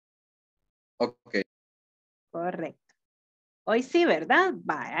 ¿Sí? Ok. Correcto. Hoy sí, ¿verdad?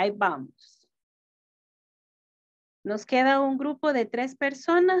 Bye, ahí vamos. Nos queda un grupo de 3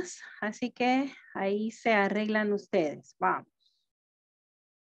 personas, así que ahí se arreglan ustedes. Vamos.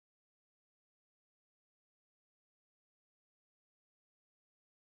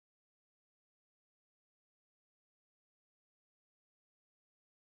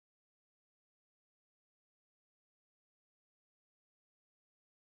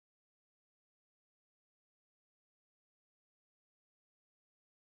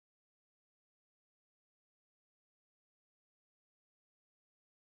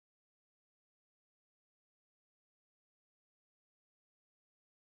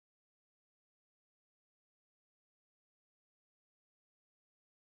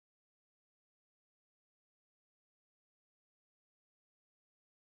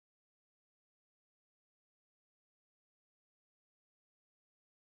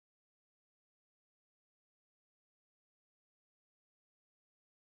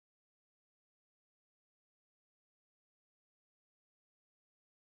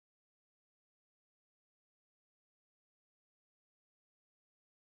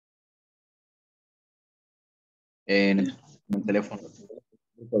 En el teléfono,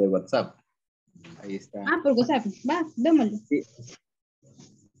 grupo de WhatsApp. Ahí está. Ah, por WhatsApp. Va, démoslo. Sí.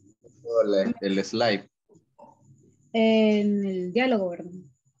 El slide. En el diálogo, ¿verdad?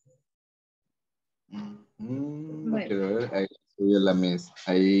 No quiero ver. Ahí subió la mesa.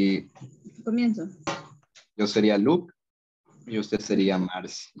 Ahí Comienzo. yo sería Luke y usted sería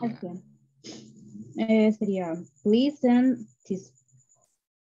Marcy. Ok. Sería, please send this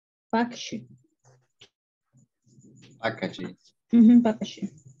package. Packaging. Package.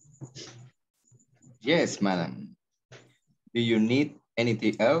 Yes, madam. Do you need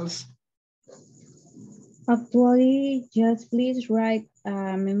anything else? Actually, just please write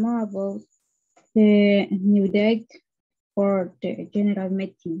a memo about the new date for the general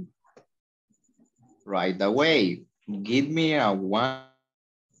meeting. Right away. Give me a one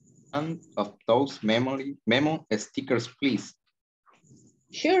of those memo stickers, please.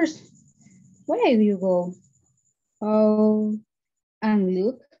 Sure. Where do you go? Oh, and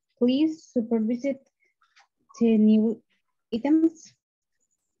look, please supervise the new items.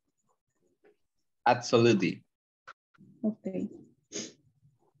 Absolutely. Okay.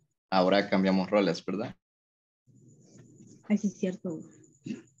 Ahora cambiamos roles, ¿verdad? Así es cierto.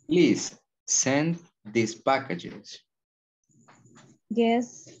 Please send these packages.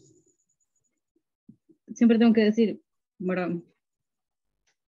 Yes. Siempre tengo que decir, ¿verdad?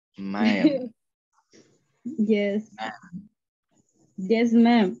 Ma'am. Yes. Yes,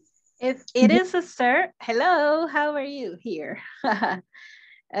 ma'am. If it is a sir, hello, how are you here?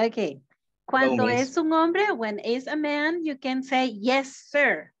 Okay. Cuando es un hombre, when it's a man, you can say, yes,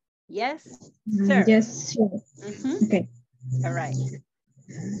 sir. Yes, sir. Yes, sir. Okay. All right.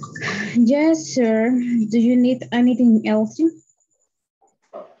 Yes, sir. Do you need anything else?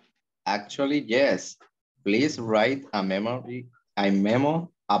 Actually, yes. Please write a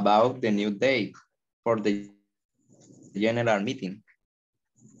memo about the new date for the general meeting.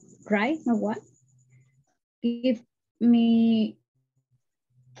 Right? Or what? Give me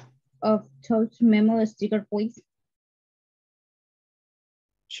of touch memo sticker, please?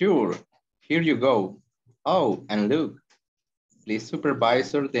 Sure, here you go. Oh, and look, please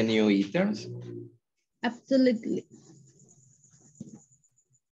supervisor the new interns. Absolutely.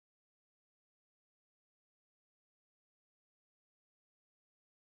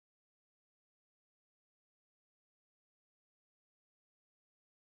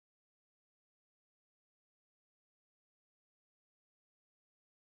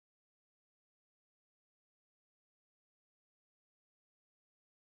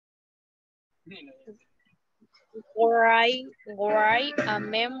 Write a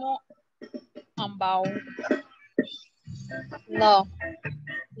memo about. No.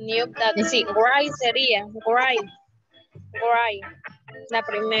 New that sí, write sería. Write. La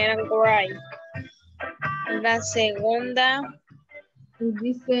primera, write. La segunda,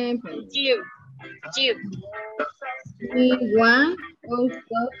 Dice, give. me one of those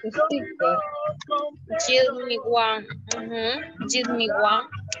stickers. Give me one. Give me one.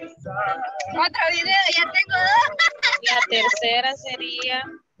 Otro video, ya tengo dos. La tercera sería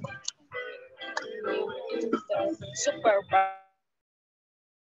supervise.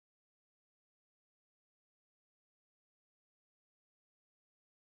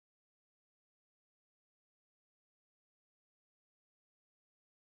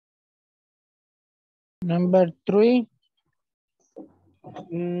 Number 3.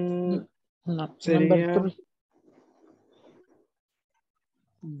 Mm, No, sería, number 3.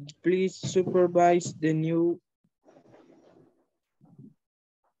 please supervise the new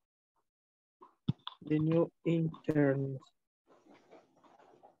interns.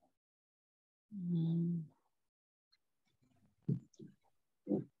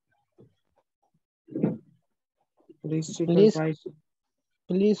 Please supervise.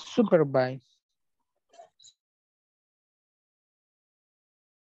 Please supervise.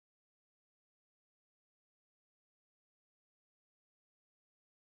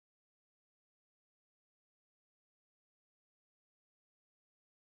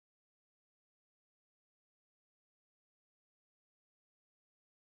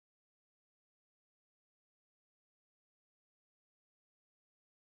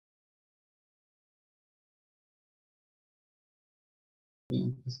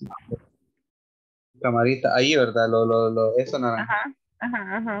 Camarita, ahí, ¿verdad? Eso naranja.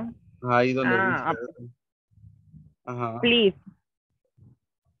 Ajá. Ahí donde Ah, dice. Ajá. please.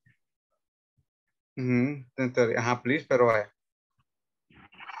 Ajá, please, pero vaya.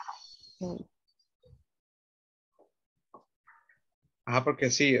 Ajá, porque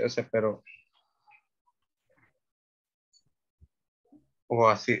sí, o sea, pero. O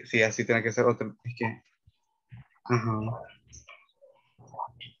así, sí, así tiene que ser otro. Es que. Ajá.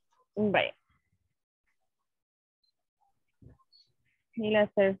 Vaya. Y la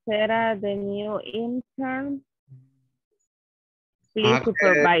tercera, the new intern. Please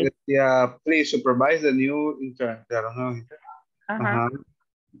supervise. Decía, please supervise the new intern. De los nuevos internos. Ajá.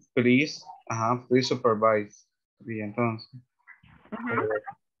 Please. Ajá, please supervise. Y entonces.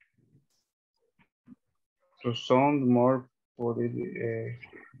 To sound more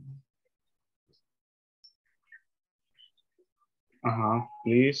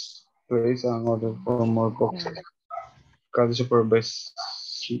please place an order for more boxes. Call supervise,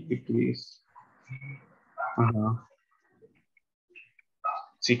 please.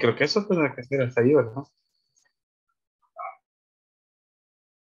 Sí, creo que eso tendrá que ser hasta ahí, ¿verdad?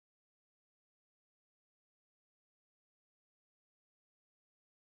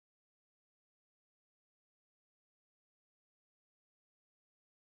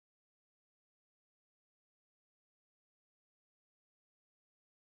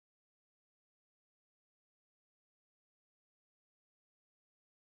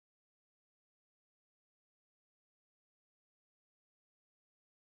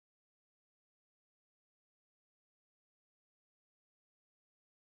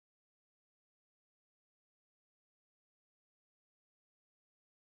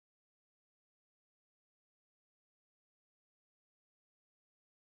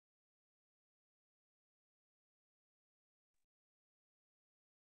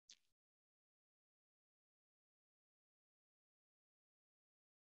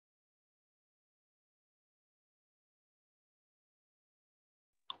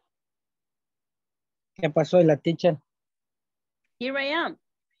 ¿Qué pasó? ¿Y la teacher? Here I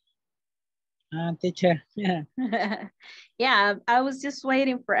am. Teacher. Yeah, I was just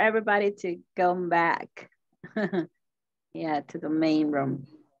waiting for everybody to come back. Yeah, to the main room.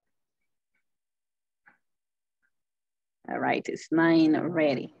 All right, it's 9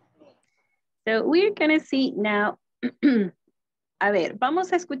 already. So we're gonna see now A ver,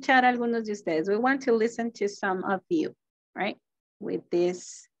 vamos a escuchar a algunos de ustedes. We want to listen to some of you, right? With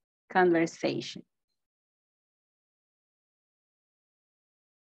this conversation.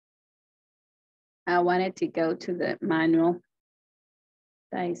 I wanted to go to the manual.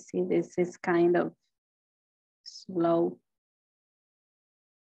 I see this is kind of slow.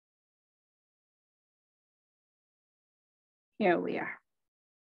 Here we are.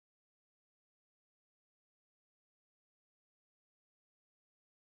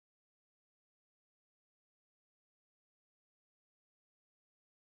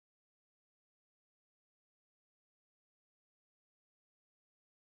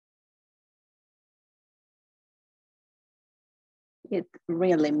 It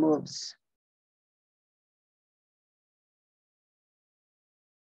really moves.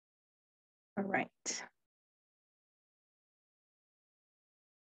 All right.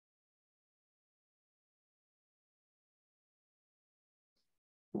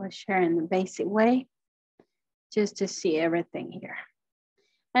 We'll share in the basic way just to see everything here.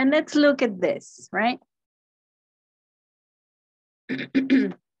 And let's look at this, right?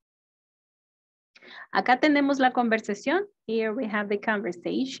 Acá tenemos la conversación. Here we have the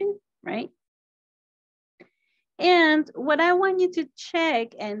conversation, right? And what I want you to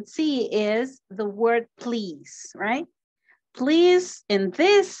check and see is the word please, right? Please in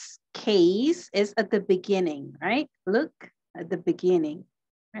this case is at the beginning, right? Look at the beginning,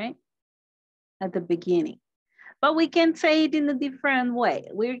 right? At the beginning. But we can say it in a different way.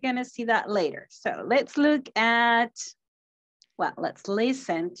 We're gonna see that later. So let's look at, well, let's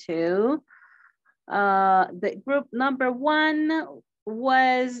listen to the group number 1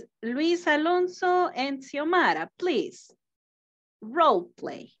 was Luis Alonso and Xiomara. Please, role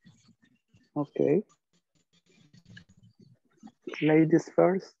play. Okay. Ladies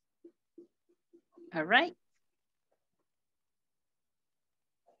first. All right.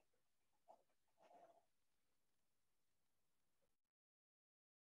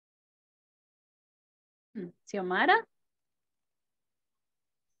 Xiomara.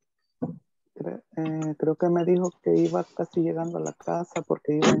 Creo que me dijo que iba casi llegando a la casa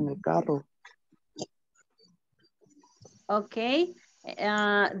porque iba en el carro. Okay.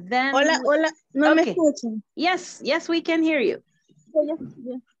 Then Hola, hola, no me okay. escuchan. Yes, yes, we can hear you. Ya.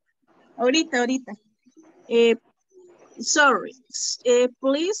 Ahorita. Sorry.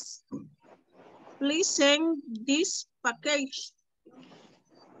 Please send this package.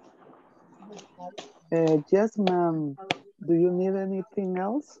 Yes, ma'am. Do you need anything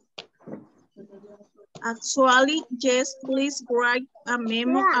else? Actually, yes, please write a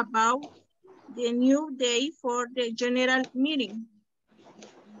memo about the new day for the general meeting.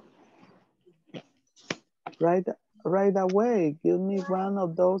 Right away. Give me one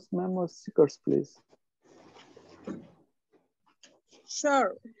of those memo stickers, please.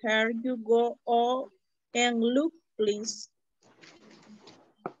 Sure, here you go. Oh, and look, please.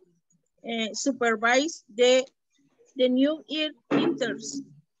 Supervise the new eaters.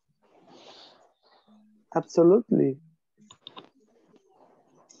 Absolutely.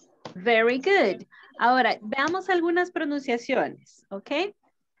 Very good. Ahora, veamos algunas pronunciaciones, ¿ok?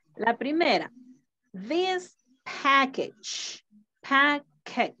 La primera, this package.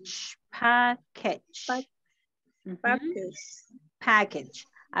 Package. Package.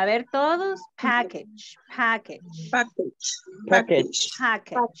 A ver todos, package.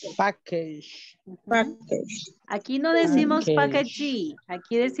 Aquí no decimos package,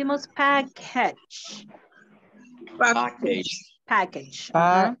 aquí decimos package. Package.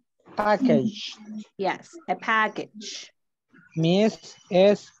 Package. Yes, a package. Miss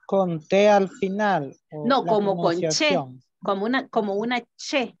es con T al final. No, como con che, como una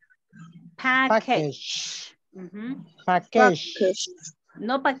che. Package. Package.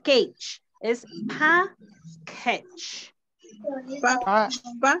 No package, es package.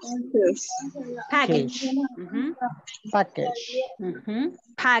 Package.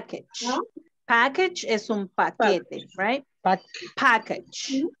 Package. Package es un paquete, right?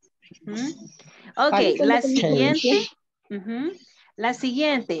 Package. Ok, la siguiente. La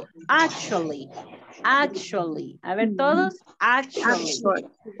siguiente, actually. A ver todos, actually.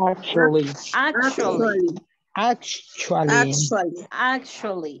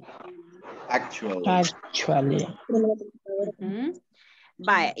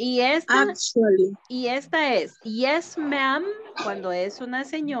 Vaya, y esta es yes ma'am, cuando es una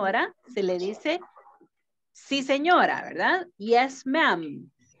señora, se le dice sí señora, ¿verdad? Yes ma'am.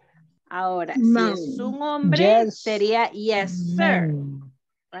 Ahora, si es un hombre, sería yes sir.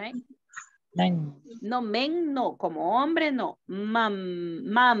 Right? No, men no, como hombre no.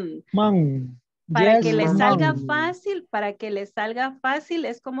 Mam. Para Yes, que le salga ma'am. fácil,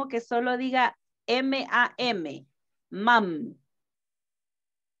 es como que solo diga M-A-M, mam.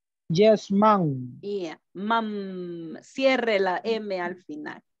 Yes, ma'am. Yeah, mam. Cierre la M al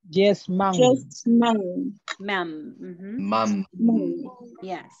final. Yes, ma'am. Yes, ma'am. Ma'am. Ujú. Mom.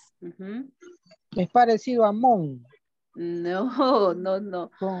 Yes. Ujú. Es parecido a mom. No, no, no.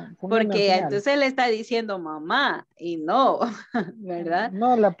 Con M al Porque final. entonces le está diciendo mamá y no, ¿verdad?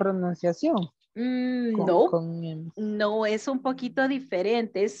 No, la pronunciación. No, Con M. no, es un poquito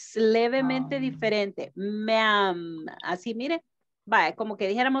diferente, es levemente diferente. Ma'am, así mire, vaya, como que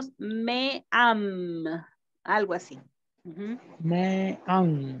dijéramos me am, algo así. Ujú. Me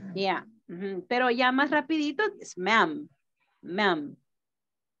am. Yeah, ujú. Pero ya más rapidito es ma'am, ma'am,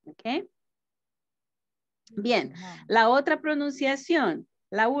 ¿ok? Bien, la otra pronunciación,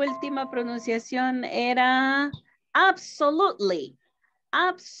 la última pronunciación era absolutely,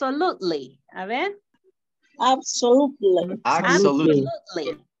 absolutely, a ver. Absolutely. Absolutely.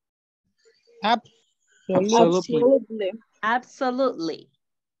 Absolutely. Absolutely.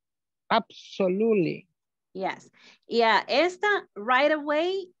 Absolutely. Yes. Y a esta right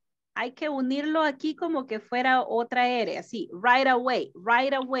away hay que unirlo aquí como que fuera otra R, así. Right away,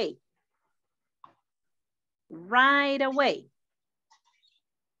 right away. Right away.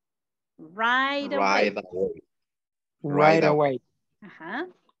 Right away. Right away. Right away. Ajá.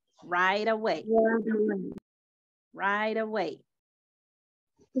 Right away. Right away.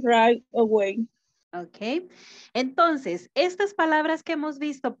 Right away. Ok. Entonces, estas palabras que hemos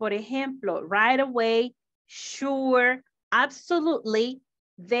visto, por ejemplo, right away, sure, absolutely,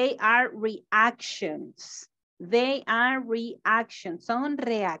 they are reactions. They are reactions. Son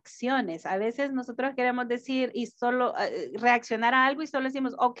reacciones. A veces nosotros queremos decir y solo reaccionar a algo y solo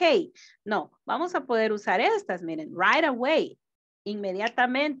decimos, ok. No, vamos a poder usar estas, miren, right away,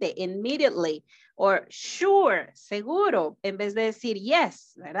 inmediatamente, immediately, or sure, seguro, en vez de decir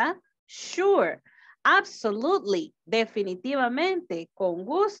yes, ¿verdad? Sure. Absolutely, definitivamente, con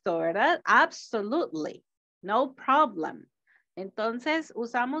gusto, ¿verdad? Absolutely, no problem. Entonces,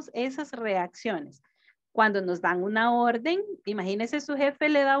 usamos esas reacciones. Cuando nos dan una orden, imagínese su jefe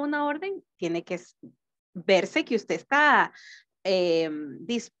le da una orden, tiene que verse que usted está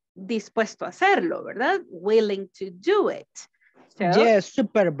dispuesto a hacerlo, ¿verdad? Willing to do it. So, yes,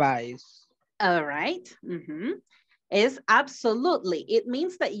 supervise. all right. Is absolutely. It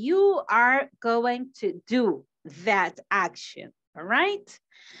means that you are going to do that action. All right.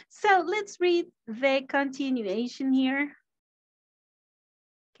 So let's read the continuation here.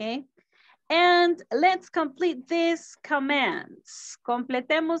 Okay. And let's complete these commands.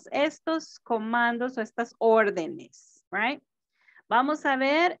 Completemos estos comandos o estas órdenes, right? Vamos a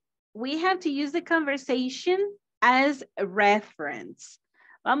ver, we have to use the conversation as a reference.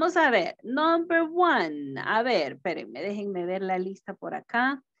 Vamos a ver, number one. A ver, espérenme, déjenme ver la lista por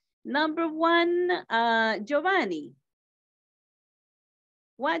acá. Number one, Giovanni.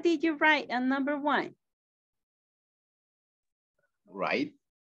 What did you write on number one? Right.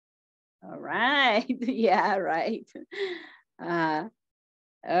 All right. Yeah, right.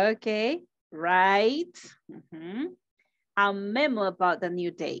 Okay, right. A memo about the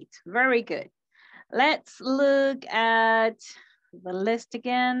new date. Very good. Let's look at the list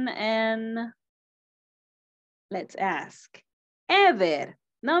again and let's ask. Ever,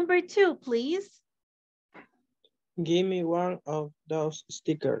 number two, please. Give me one of those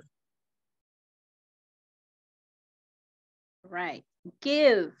stickers. Right.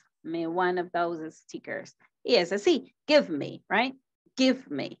 Give me one of those stickers. Yes, así. Give me, right? Give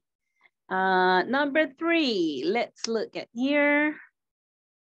me. Number three, let's look at here.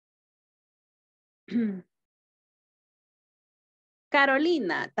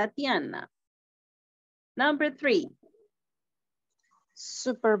 Carolina, Tatiana. Number three.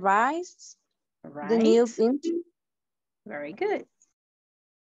 Supervise Right. the new intern. Very good.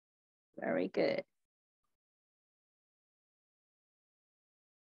 Very good.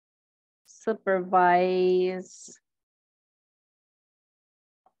 Supervise.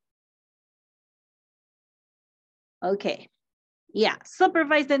 Okay. Yeah,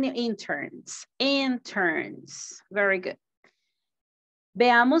 supervise the new interns. Interns. Very good.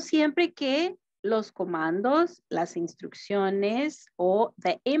 Veamos siempre que los comandos, las instrucciones o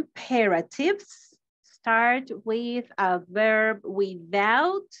the imperatives start with a verb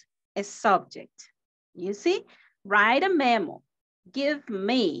without a subject. You see? Write a memo. Give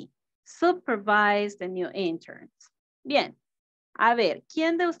me. Supervise the new interns. Bien. A ver,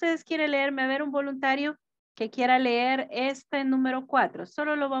 ¿quién de ustedes quiere leerme? A ver, un voluntario que quiera leer este número 4.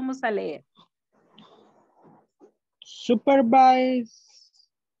 Solo lo vamos a leer. Supervise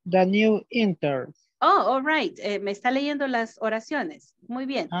The new intern. Oh, all right. Me está leyendo las oraciones. Muy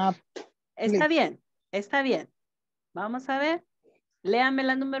bien. Está bien, está bien. Vamos a ver. Léame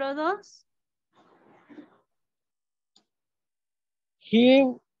la número 2.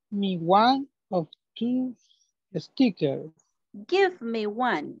 Give me one of two stickers. Give me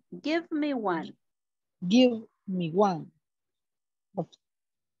one. Give me one. Give me one of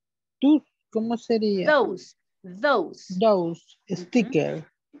two. ¿Cómo sería? Those. Those stickers.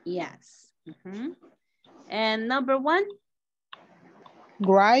 Yes. And number 1.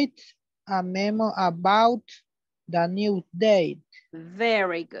 Write a memo about the new date.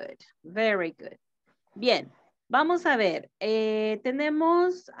 Very good. Very good. Bien. Vamos a ver.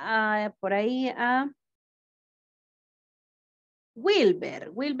 Tenemos por ahí a Wilber.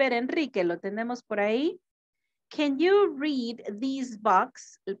 Wilber Enrique, lo tenemos por ahí. Can you read this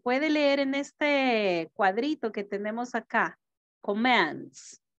box? ¿Puede leer en este cuadrito que tenemos acá?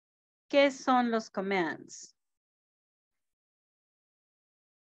 Commands. ¿Qué son los commands?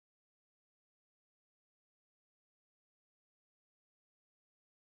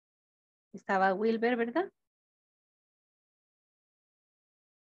 Estaba Wilber, ¿verdad?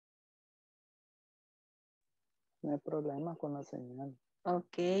 No hay problema con la señal.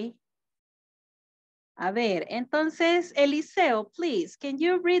 Ok. A ver, entonces, Eliseo, please, can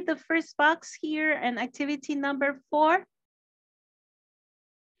you read the first box here and activity number 4?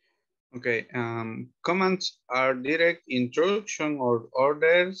 Okay, commands are direct instruction or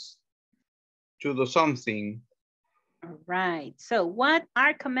orders to do something. All right, so what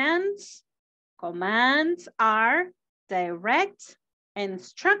are commands? Commands are direct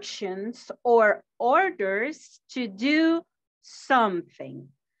instructions or orders to do something.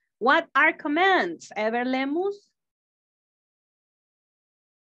 What are commands? Ever leemos?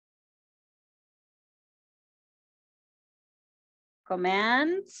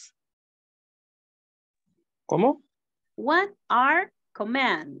 Commands. ¿Cómo? What are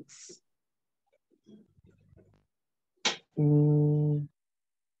commands? No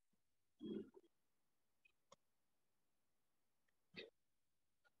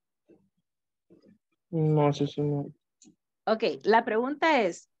sé si no. Ok, la pregunta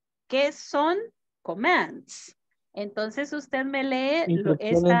es, ¿qué son commands? Entonces usted me lee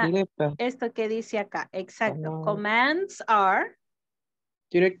Instrucciones directas. esto que dice acá. Exacto. Commands are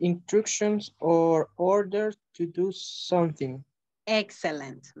direct instructions or orders to do something.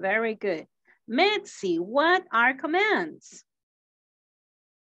 excellent. Very good. Mitzi, what are commands?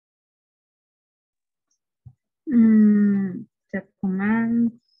 The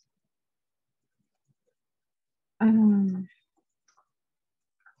commands.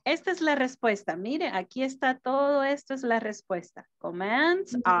 Esta es la respuesta. Mire, aquí está todo esto es la respuesta.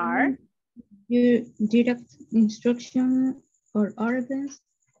 Commands are direct instruction or orders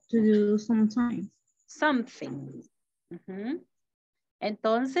to do something.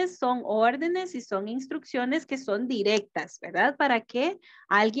 Entonces son órdenes y son instrucciones que son directas, ¿verdad? Para que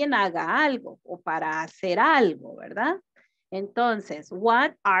alguien haga algo o para hacer algo, ¿verdad? Entonces,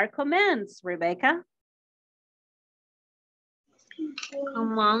 what are commands, Rebecca?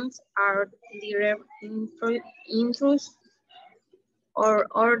 Commands are direct instructions or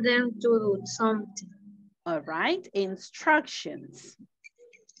order to do something. All right, instructions.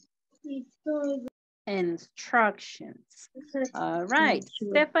 Instructions. All right,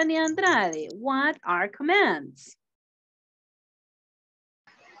 Stephanie Andrade, what are commands?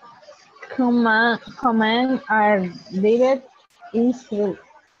 Commands are direct instructions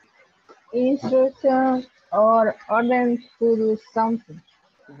or orders to do something.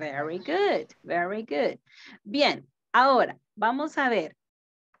 Very good, very good. Bien, ahora vamos a ver.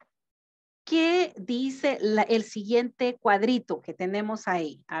 ¿Qué dice el siguiente cuadrito que tenemos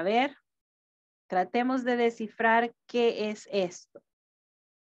ahí? A ver, tratemos de descifrar qué es esto.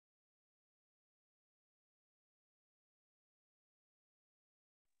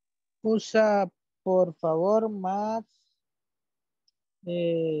 Usa, por favor, más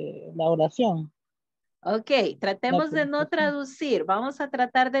la oración. Ok, tratemos de no traducir. Vamos a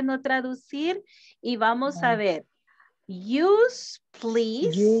tratar de no traducir y vamos a ver. Use,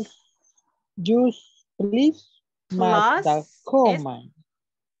 please. Use, please. Más the command.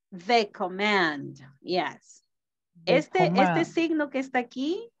 The command, yes. Este signo que está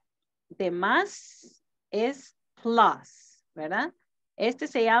aquí, de más, es plus, ¿verdad? Este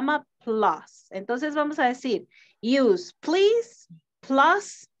se llama plus. Entonces vamos a decir, use, please,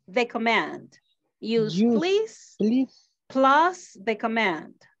 plus the command. Use please, plus the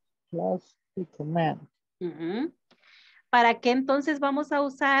command. Plus the command. ¿Para qué entonces vamos a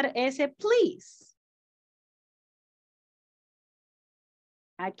usar ese please?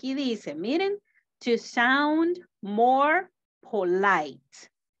 Aquí dice, miren, to sound more polite.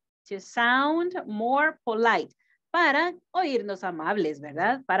 To sound more polite. Para oírnos amables,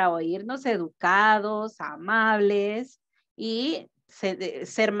 ¿verdad? Para oírnos educados, amables y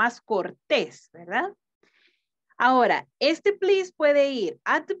ser más cortés, ¿verdad? Ahora, este please puede ir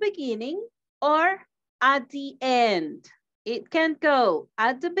at the beginning or at the end. It can go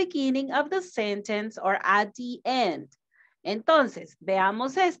at the beginning of the sentence or at the end. Entonces,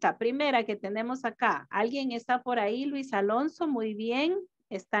 veamos esta primera que tenemos acá. ¿Alguien está por ahí? Luis Alonso, muy bien.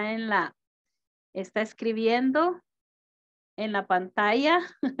 Está escribiendo en la pantalla.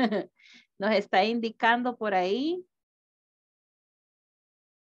 Nos está indicando por ahí.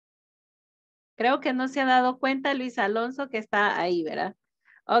 Creo que no se ha dado cuenta Luis Alonso que está ahí, ¿verdad?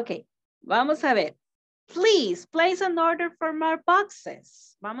 Ok, vamos a ver. Please, place an order for more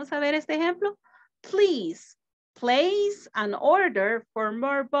boxes. Vamos a ver este ejemplo. Please, place an order for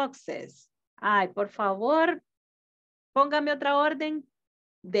more boxes. Ay, por favor, póngame otra orden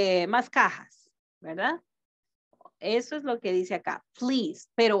de más cajas, ¿verdad? Eso es lo que dice acá, please.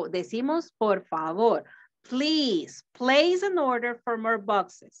 Pero decimos, por favor, please, place an order for more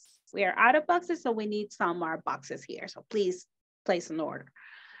boxes. We are out of boxes, so we need some more boxes here. So please place an order.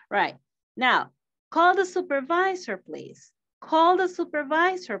 Right. Now, call the supervisor, please. Call the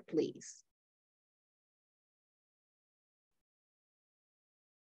supervisor, please.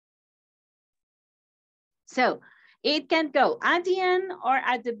 So, it can go at the end or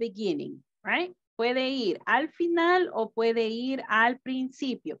at the beginning, right? Puede ir al final o puede ir al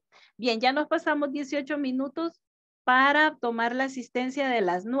principio. Bien, ya nos pasamos 18 minutos para tomar la asistencia de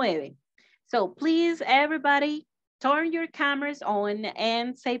las 9. So, please, everybody, turn your cameras on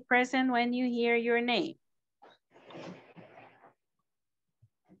and say present when you hear your name.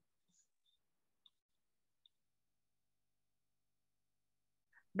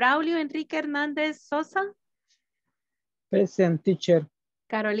 Braulio Enrique Hernández Sosa. Present, teacher.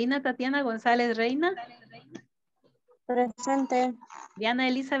 Carolina Tatiana González Reina. Presente. Diana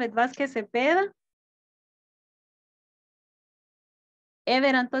Elizabeth Vázquez Cepeda.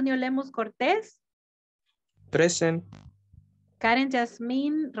 Ever Antonio Lemos Cortés. Present. Karen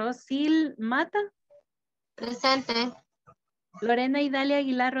Yasmín Rosil Mata. Presente. Lorena Idalia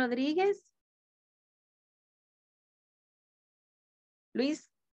Aguilar Rodríguez.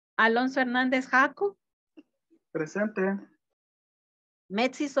 Luis Alonso Hernández Jaco. Presente.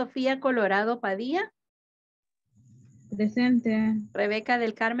 Metzi Sofía Colorado Padilla. Presente. Rebeca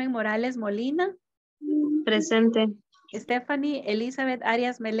del Carmen Morales Molina. Presente. Stephanie Elizabeth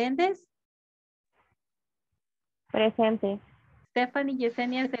Arias Meléndez. Presente. Stephanie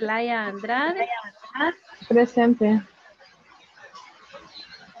Yesenia Zelaya Andrade. Presente.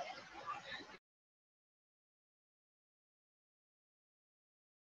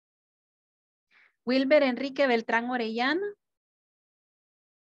 Wilber Enrique Beltrán Orellana.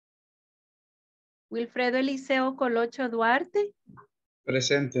 Wilfredo Eliseo Colocho Duarte.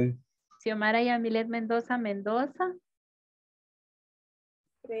 Presente. Xiomara Yamilet Mendoza Mendoza.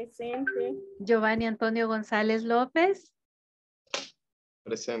 Presente. Giovanni Antonio González López.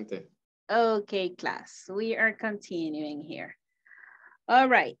 Presente. Okay, class, we are continuing here. All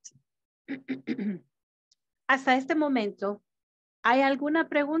right. Hasta este momento, ¿hay alguna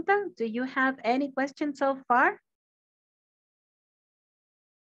pregunta? Do you have any questions so far?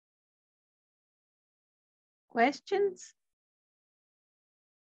 Questions?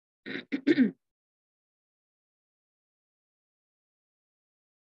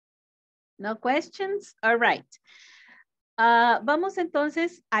 No questions? All right. Vamos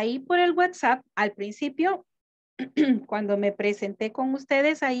entonces ahí por el WhatsApp. Al principio, cuando me presenté con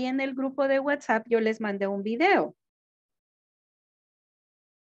ustedes ahí en el grupo de WhatsApp, yo les mandé un video.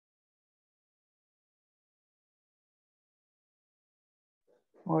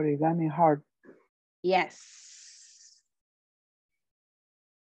 Origami heart. Yes.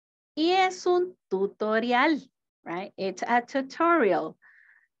 Y es un tutorial, right? It's a tutorial.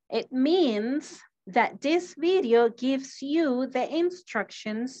 It means that this video gives you the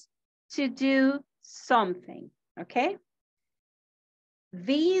instructions to do something, okay?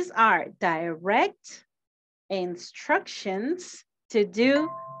 These are direct instructions to do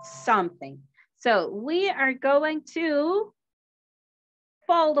something. So we are going to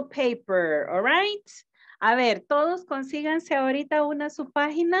fold the paper, all right? A ver, todos consíganse ahorita su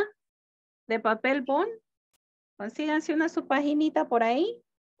página de papel bond. Consíganse su paginita por ahí.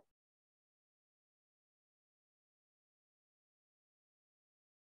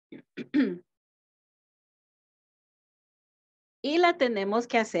 Y la tenemos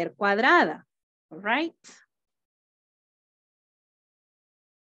que hacer cuadrada, all right?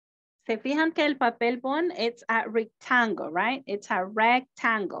 Se fijan que el papel bond, it's a rectangle, right? It's a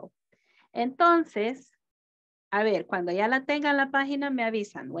rectangle. Entonces, a ver, cuando ya la tengan la página me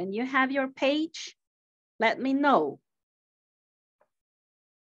avisan. When you have your page, let me know.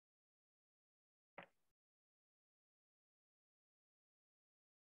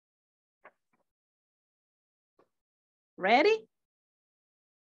 Ready?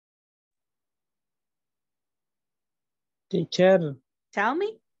 Teacher, Tell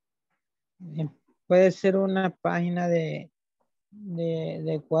me. puede ser una página de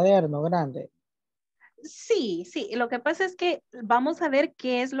cuaderno grande. Sí, sí. Lo que pasa es que vamos a ver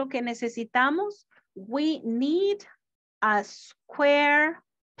qué es lo que necesitamos. We need a square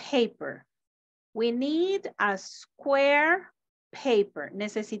paper. We need a square paper.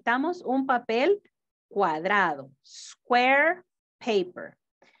 Necesitamos un papel cuadrado. Square paper.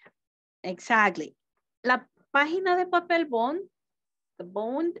 Exactly. La página de papel bond, the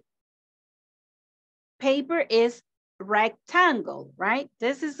bond paper is rectangle, right?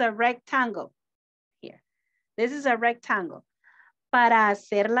 This is a rectangle here. This is a rectangle. Para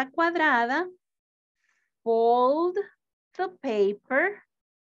hacerla cuadrada, fold the paper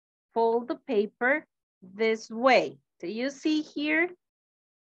this way. Do you see here?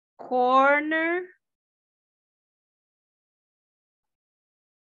 Corner.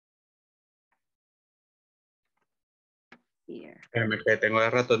 Here. Que tengo de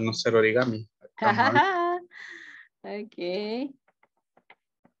rato no ser origami. Okay.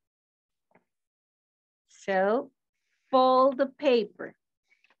 So, fold the paper.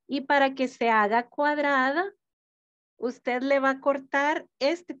 Y para que se haga cuadrada, usted le va a cortar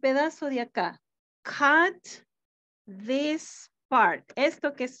este pedazo de acá. Cut this part.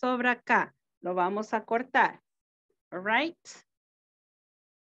 Esto que sobra acá, lo vamos a cortar. All right.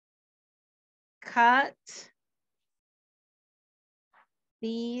 Cut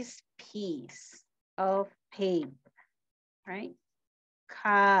this piece of paper. Right.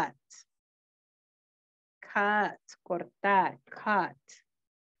 Cut. Cut. Cortar. Cut.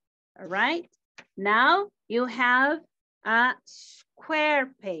 All right. Now you have a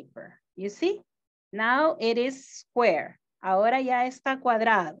square paper. You see? Now it is square. Ahora ya está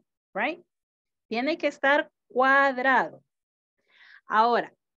cuadrado, right? Tiene que estar cuadrado.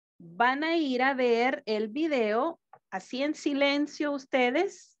 Ahora, van a ir a ver el video así en silencio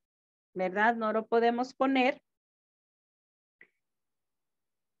ustedes, ¿verdad? No lo podemos poner.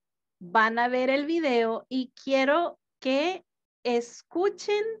 Van a ver el video y quiero que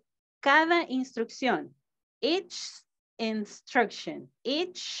escuchen cada instrucción. Each instruction.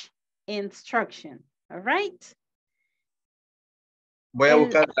 All right? Voy a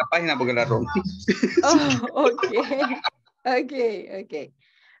buscar la página porque la rompí. Oh, ok.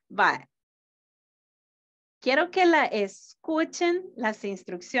 Vale. Quiero que la escuchen las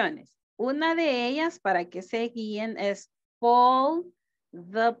instrucciones. Una de ellas para que se guíen es fold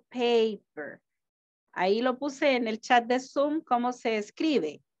the paper. Ahí lo puse en el chat de Zoom cómo se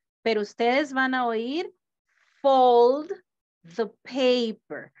escribe. Pero ustedes van a oír fold the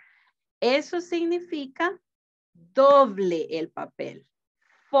paper. Eso significa doble el papel.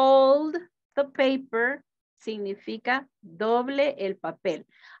 Fold the paper significa doble el papel.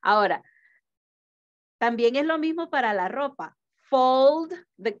 Ahora, también es lo mismo para la ropa. Fold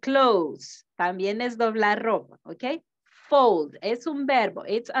the clothes. También es doblar ropa, ¿ok? Fold es un verbo,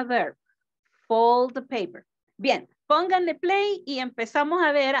 it's a verb. Fold the paper. Bien, pónganle play y empezamos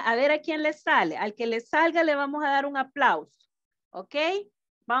a ver a quién le sale. Al que le salga le vamos a dar un aplauso, ¿ok?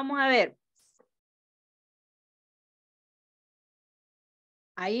 Vamos a ver.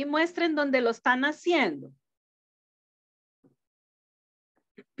 Ahí muestren dónde lo están haciendo.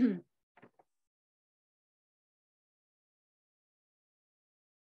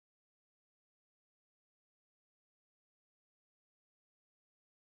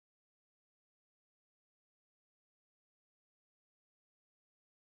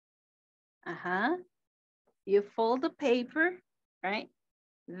 You fold the paper, right?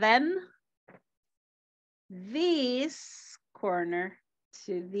 Then this corner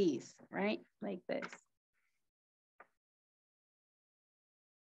to this, right? Like this.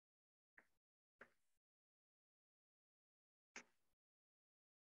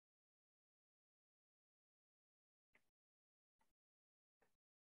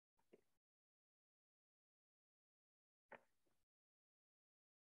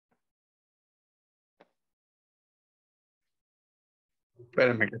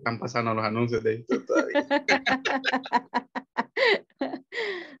 Espérenme que están pasando los anuncios de esto todavía.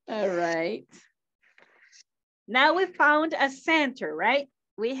 All right. Now we found a center, right?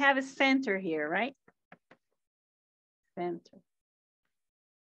 We have a center here, right? Center.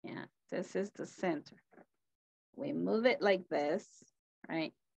 Yeah, this is the center. We move it like this,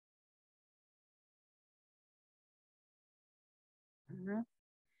 right?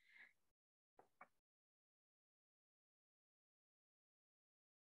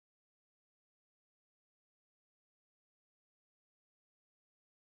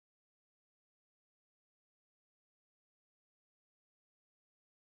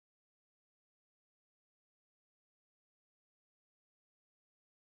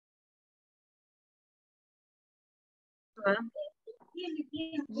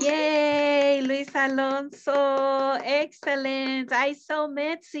 Yay, Luis Alonso, excellent. I saw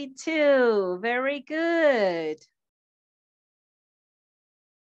Metzi too, very good.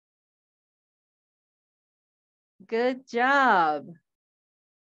 Good job.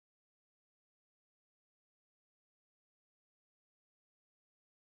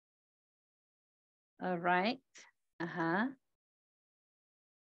 All right,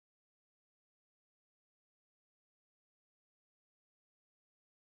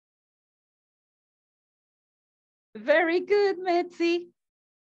 Very good, Metzi.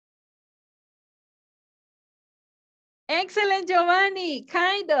 Excellent, Giovanni,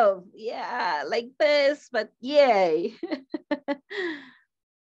 kind of. Yeah, like this, but yay.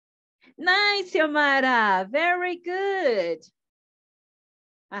 Nice, Xiomara, very good.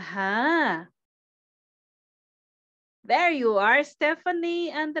 There you are,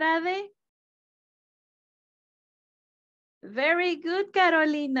 Stephanie Andrade. Very good,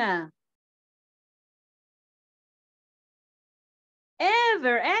 Carolina.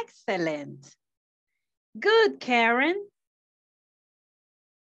 Ever excellent. Good, Karen.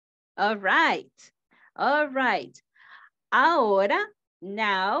 All right. All right. Ahora,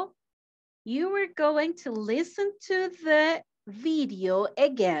 now, you are going to listen to the video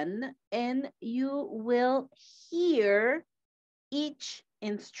again and you will hear each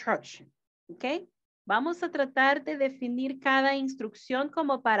instruction. ¿Ok? Vamos a tratar de definir cada instrucción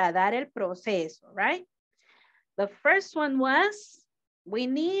como para dar el proceso, right? The first one was, we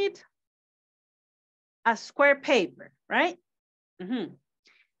need a square paper, right?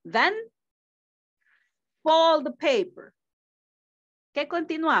 Then, fold the paper. ¿Qué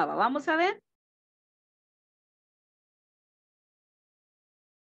continuaba? Vamos a ver.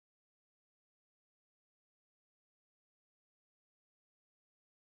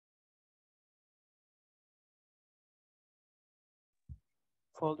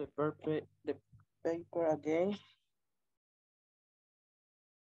 Fold the paper again.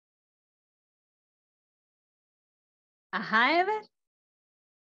 Ever.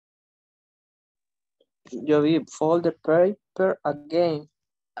 Yo vi fold the paper again.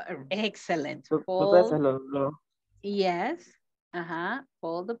 Excellent. Fold. Yes.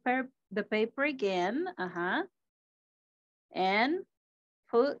 Fold the paper again. And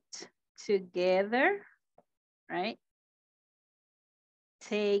put together, right?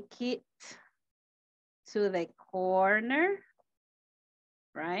 Take it to the corner,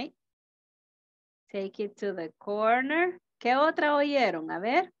 right? Take it to the corner. ¿Qué otra oyeron? A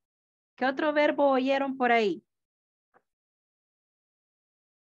ver. ¿Qué otro verbo oyeron por ahí?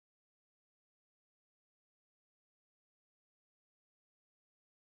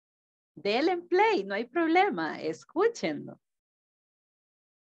 Denle en play, no hay problema. Escúchenlo.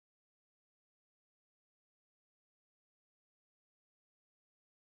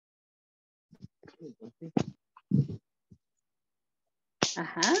 I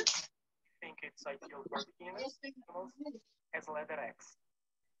think it's ideal for beginners as letter X.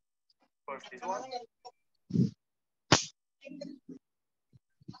 First this one.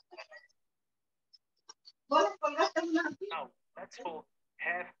 Now, let's fold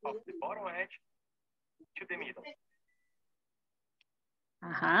half of the bottom edge to the middle.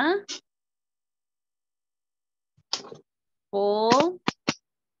 Fold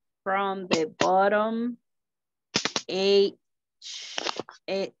from the bottom edge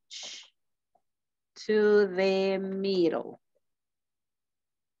to the middle.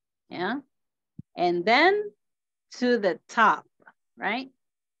 Yeah. And then to the top, right?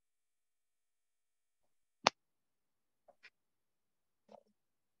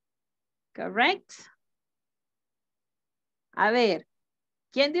 Correct. A ver,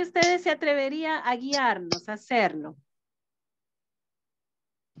 ¿quién de ustedes se atrevería a guiarnos, a hacerlo?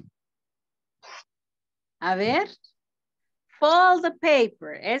 A ver. Fold the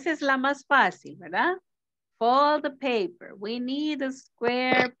paper. Esa es la más fácil, ¿verdad? Fold the paper. We need a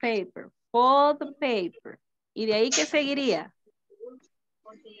square paper. Fold the paper. ¿Y de ahí qué seguiría?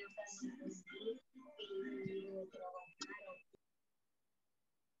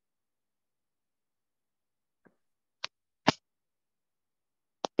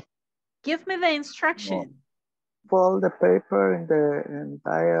 Give me the instruction. Fold the paper in the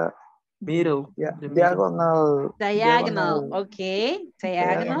entire Middle. yeah, The diagonal. Diagonal, okay.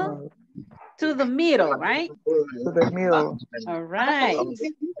 Diagonal. To the middle, right? To the middle. All right.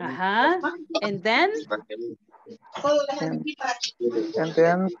 And then? And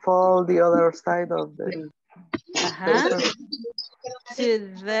then fold the other side of the paper. To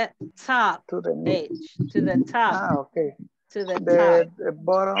the top to the edge. To the top. Ah, okay. To the top. The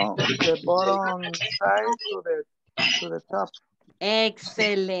bottom side to the top.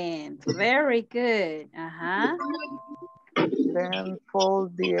 Excellent. Very good. Then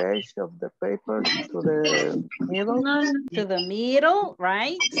fold the edge of the paper to the middle. To the middle,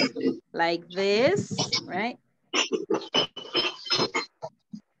 right? Like this, right?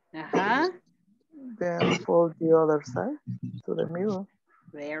 Then fold the other side to the middle.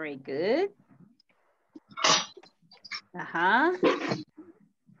 Very good.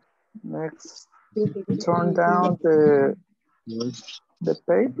 Next, turn down the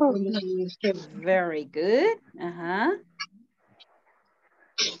paper. Very good.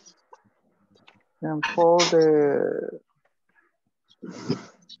 And fold the,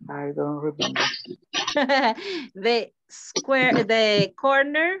 I don't remember. The square, the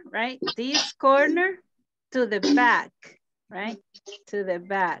corner, right? This corner to the back, right? To the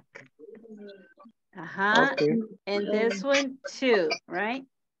back. Okay. And this one too, right?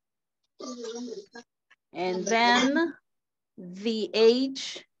 And then the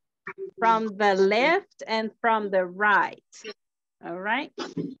edge from the left and from the right. All right.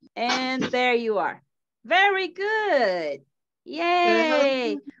 And there you are. Very good.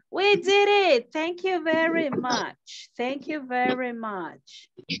 Yay. We did it. Thank you very much. Thank you very much.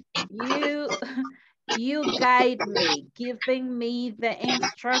 You guide me, giving me the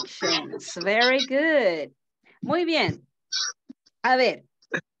instructions. Very good. Muy bien. A ver,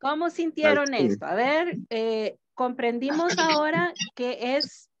 ¿cómo sintieron esto? A ver, comprendimos ahora qué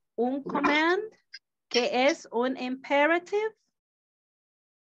es un command, qué es un imperative.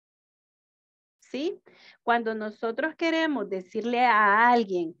 ¿Sí? Cuando nosotros queremos decirle a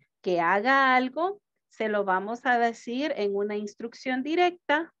alguien que haga algo, se lo vamos a decir en una instrucción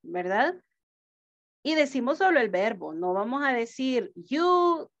directa, ¿verdad? Y decimos solo el verbo, no vamos a decir,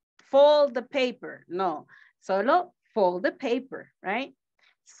 you fold the paper. No, solo fold the paper, right?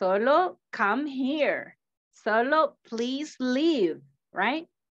 Solo come here. Solo please leave, right?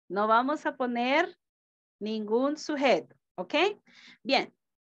 No vamos a poner ningún sujeto, ¿ok? Bien.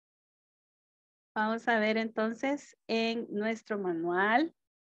 Vamos a ver entonces en nuestro manual.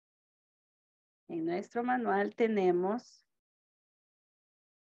 En nuestro manual tenemos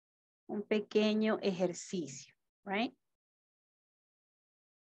un pequeño ejercicio, right?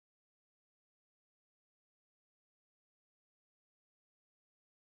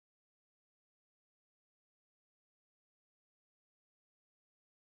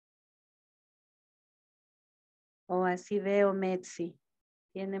 Oh, así veo, Metsi.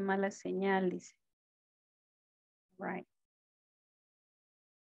 Tiene mala señal, dice. Right.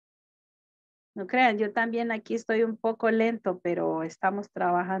 No crean, yo también aquí estoy un poco lento, pero estamos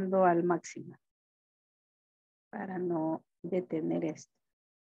trabajando al máximo para no detener esto.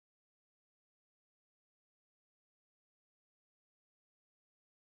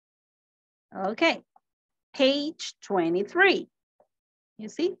 Okay, page 23. You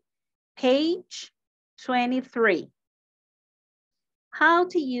see? Page 23. How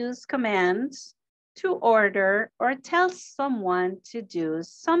to use commands to order or tell someone to do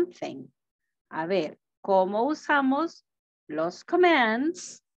something. A ver, ¿cómo usamos los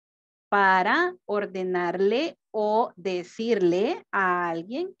commands para ordenarle o decirle a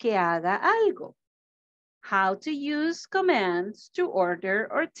alguien que haga algo? How to use commands to order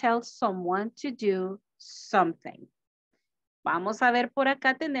or tell someone to do something. Vamos a ver por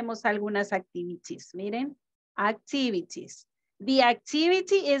acá, tenemos algunas activities. Miren, activities. The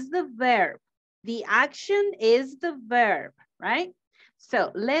activity is the verb. The action is the verb, right?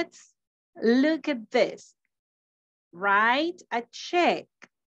 So let's look at this. Write a check.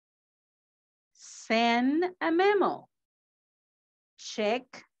 Send a memo.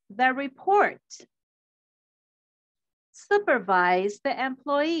 Check the report. Supervise the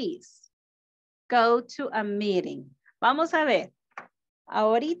employees. Go to a meeting. Vamos a ver.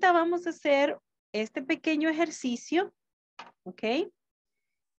 Ahorita vamos a hacer este pequeño ejercicio. ¿Ok?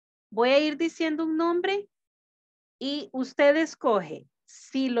 Voy a ir diciendo un nombre y usted escoge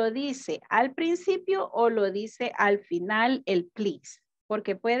si lo dice al principio o lo dice al final el please.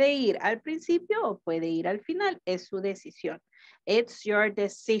 Porque puede ir al principio o puede ir al final. Es su decisión. It's your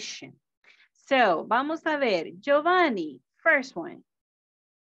decision. So, vamos a ver. Giovanni, first one.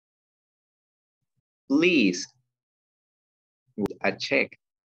 please. A check.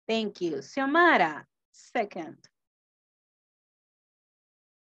 Thank you. Xiomara, second.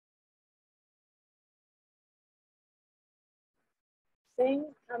 Send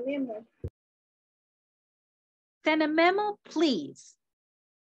a memo. Send a memo, please.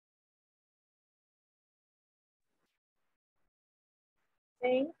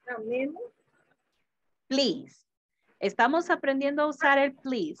 Send a memo. Please. Estamos aprendiendo a usar el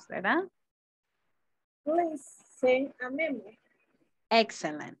please, ¿verdad? Please send a memo.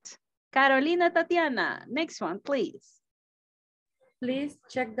 Excellent. Carolina Tatiana, next one, please. Please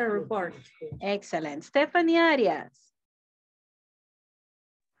check the report. Excellent. Stephanie Arias.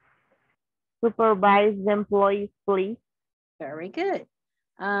 Supervise the employees, please. Very good.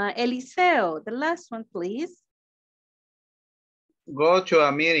 Eliseo, the last one, please. Go to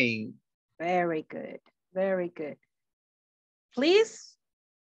a meeting. Very good. Very good. Please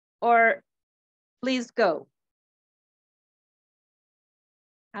or please go.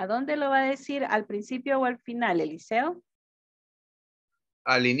 ¿A dónde lo va a decir? ¿Al principio o al final, Eliseo?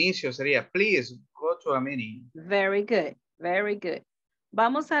 Al inicio sería, please go to a meeting. Very good. Very good.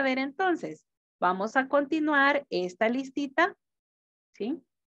 Vamos a ver entonces. Vamos a continuar esta listita, ¿sí?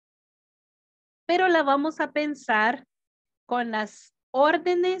 Pero la vamos a pensar con las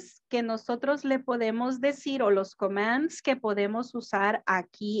órdenes que nosotros le podemos decir o los commands que podemos usar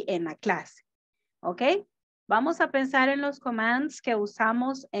aquí en la clase. ¿Ok? Vamos a pensar en los commands que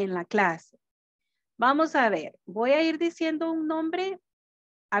usamos en la clase. Vamos a ver. Voy a ir diciendo un nombre.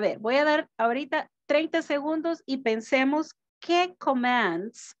 A ver, voy a dar ahorita 30 segundos y pensemos qué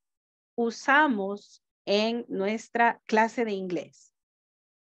commands usamos en nuestra clase de inglés.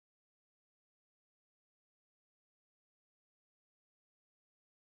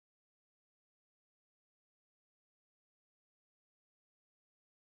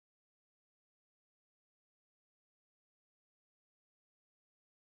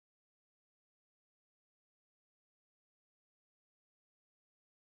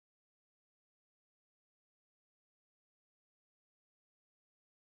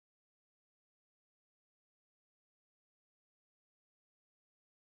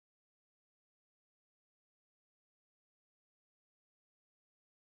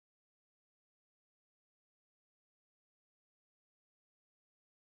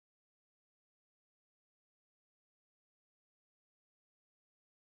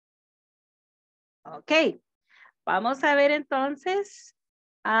 Ok, vamos a ver entonces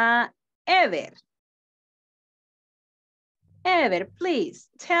a Ever. Ever, please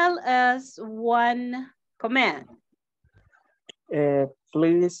tell us one command.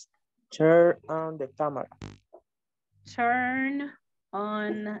 Please turn on the camera. Turn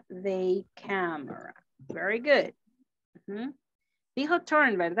on the camera. Very good. Dijo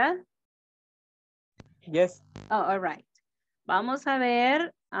turn, ¿verdad? Yes. Oh, all right. Vamos a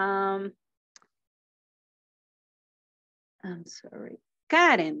ver. I'm sorry.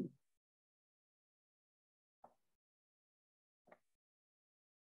 Karen.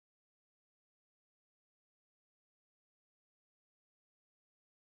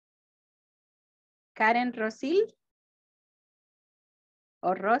 Karen Rosil.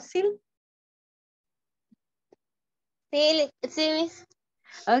 ¿O Rosil? Sí, miss.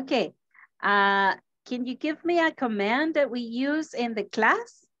 Okay. Can you give me a command that we use in the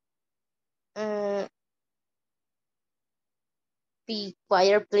class? Be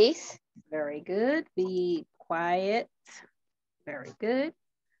quiet, please. Very good. Be quiet. Very good.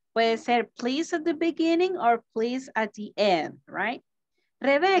 Puede ser please at the beginning or please at the end, right?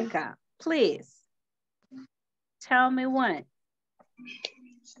 Rebecca, please. Tell me one.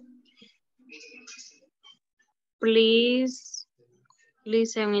 Please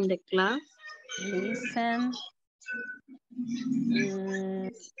listen in the class. Listen.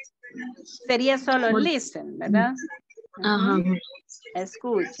 Sería solo listen, ¿verdad?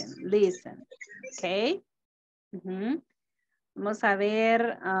 Escuchen, listen. Ok. Vamos a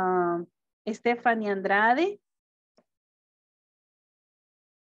ver Stephanie Andrade.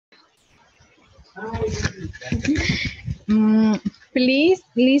 Please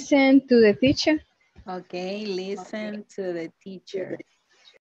listen to the teacher. Ok, listen to the teacher.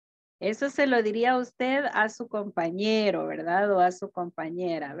 Eso se lo diría usted a su compañero, ¿verdad? O a su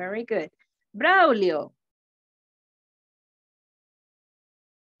compañera. Very good. Braulio.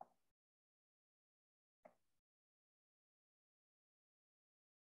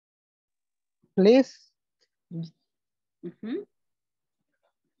 Please.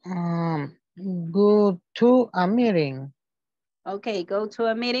 Go to a meeting. Ok, go to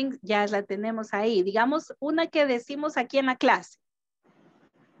a meeting. Ya la tenemos ahí. Digamos una que decimos aquí en la clase.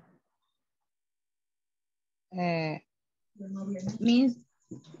 Means Please,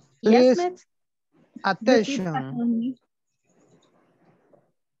 Yes, Miss? attention.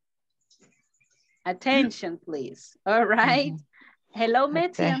 Attention, please. All right. Hello,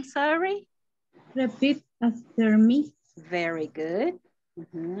 Mitzi, Okay. I'm sorry. repeat after me. Very good.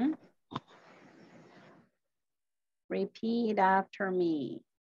 Mhm. Repeat after me.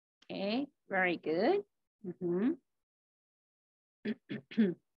 Okay, very good. Mhm.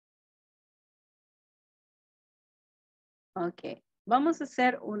 Ok, vamos a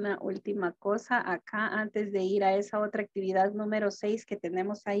hacer una última cosa acá antes de ir a esa otra actividad número 6 que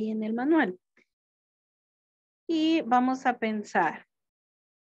tenemos ahí en el manual. Y vamos a pensar.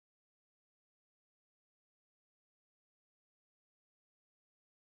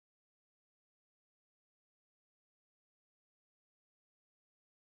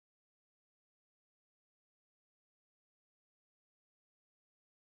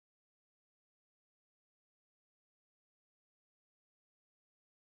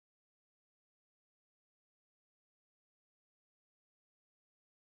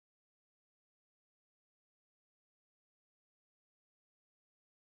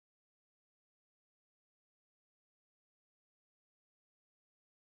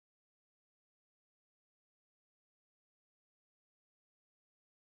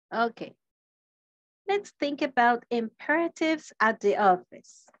 Okay. Let's think about imperatives at the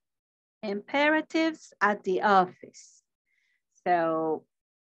office. Imperatives at the office. So,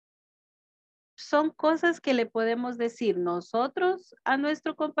 son cosas que le podemos decir nosotros a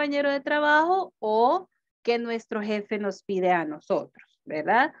nuestro compañero de trabajo o que nuestro jefe nos pide a nosotros,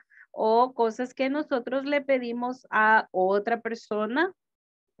 ¿verdad? O cosas que nosotros le pedimos a otra persona.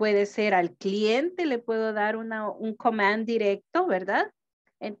 Puede ser al cliente, le puedo dar un command directo, ¿verdad?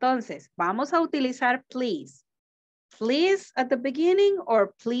 Entonces, vamos a utilizar please. Please at the beginning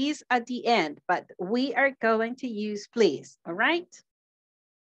or please at the end, but we are going to use please, all right?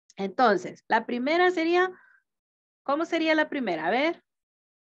 Entonces, la primera sería, ¿cómo sería la primera? A ver,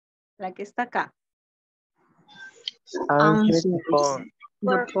 la que está acá. Answer the phone.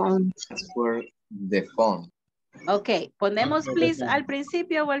 Answer the phone. Ok, ponemos please al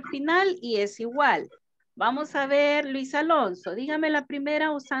principio o al final y es igual. Vamos a ver, Luis Alonso, dígame la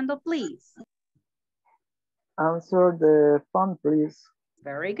primera usando please. Answer the phone, please.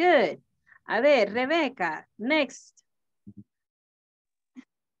 Very good. A ver, Rebecca, next.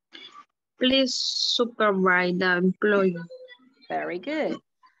 Please supervise the employee. Very good.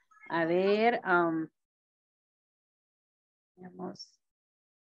 A ver, veamos.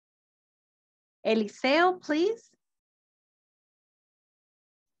 Eliseo, please.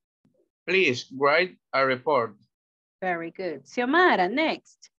 Please write a report. Very good. Xiomara,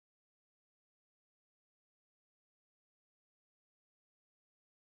 next.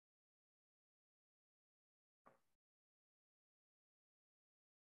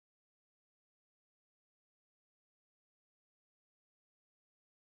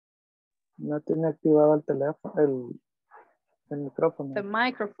 No tiene activado el teléfono, el micrófono. The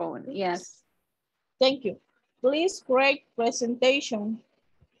microphone, yes. Thank you. Please create presentation.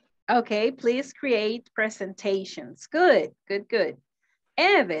 Okay, please create presentations. Good, good, good.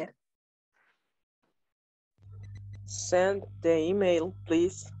 Ever. Send the email,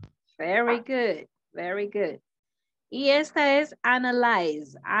 please. Very good, very good. Y esta es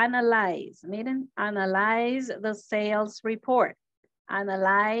analyze, analyze. Miren, analyze the sales report.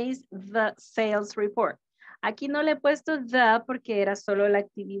 Analyze the sales report. Aquí no le he puesto the porque era solo la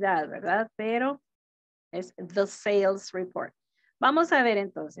actividad, ¿verdad? Pero es the sales report. Vamos a ver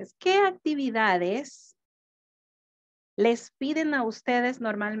entonces, ¿qué actividades les piden a ustedes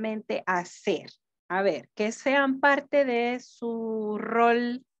normalmente hacer? A ver, que sean parte de su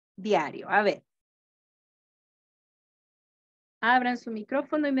rol diario. A ver. Abran su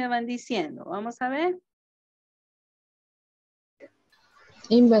micrófono y me van diciendo. Vamos a ver.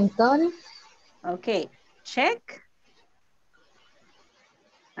 Inventory. Ok. Check.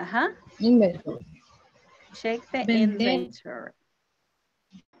 Ajá. Inventory. Check the Vender. inventory.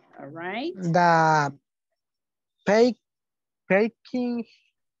 All right. The taking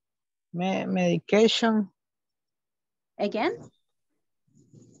medication. Again.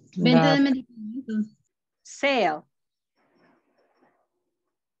 Venta de The medicamentos. Sale.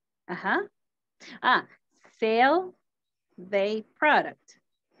 Ajá. Ah, sell the product.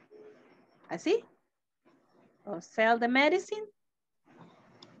 ¿Así? O sell the medicine.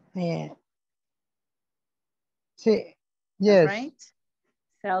 yeah. Sí. All Yes. right.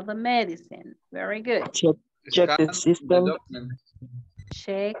 Sell the medicine. Very good. Check the system.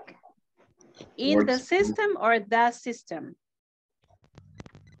 Check. In the system or the system?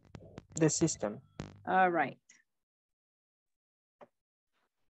 The system. All right.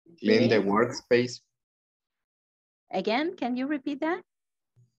 Clean the Okay. workspace. Again, can you repeat that?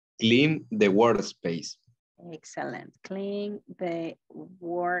 Clean the workspace. Excellent. Clean the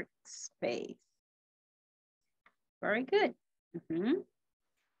workspace. Very good. Mhm.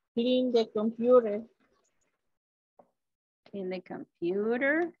 Clean the computer. Clean the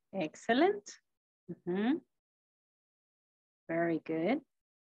computer. Excellent. Mhm. Very good.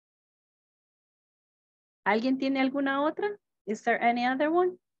 ¿Alguien tiene alguna otra? Is there any other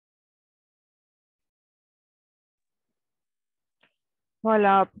one?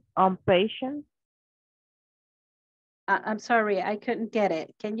 Follow up on patients. I'm sorry, I couldn't get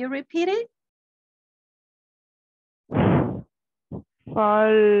it. Can you repeat it?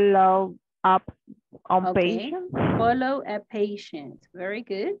 Follow up on Okay. patients. Follow a patient. Very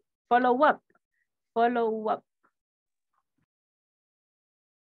good. Follow up. Follow up.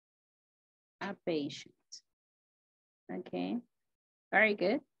 A patient. Okay. Very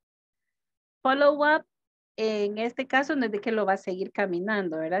good. Follow up, en este caso no es de que lo va a seguir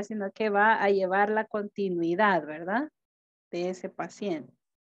caminando, ¿verdad? Sino que va a llevar la continuidad, ¿verdad? De ese paciente.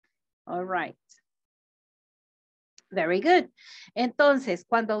 All right. Very good. Entonces,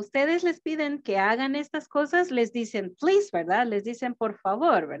 cuando a ustedes les piden que hagan estas cosas, les dicen please, ¿verdad? Les dicen por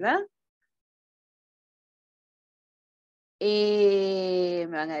favor, ¿verdad? Me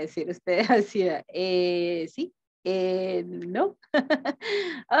van a decir ustedes así, sí. No.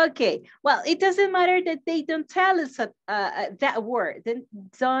 Okay. Well, it doesn't matter that they don't tell us that word. Then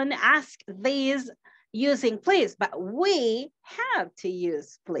don't ask these using please, but we have to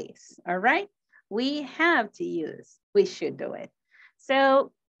use please. All right. We have to use. We should do it.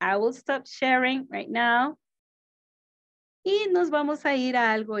 So I will stop sharing right now. Y nos vamos a ir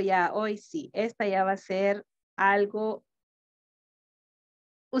a algo ya. Hoy sí. Esta ya va a ser algo.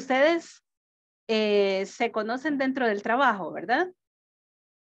 Ustedes se conocen dentro del trabajo, ¿verdad?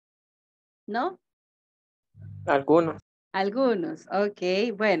 ¿No? Algunos. Algunos,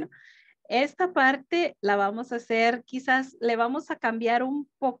 ok, bueno. Esta parte la vamos a hacer, quizás le vamos a cambiar un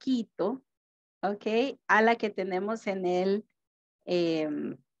poquito, ok, a la que tenemos en el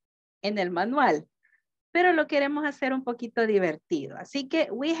manual. Pero lo queremos hacer un poquito divertido. Así que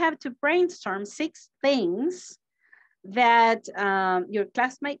we have to brainstorm 6 things that your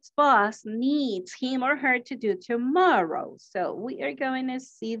classmate's boss needs him or her to do tomorrow. So we are going to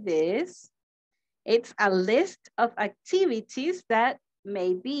see this. It's a list of activities that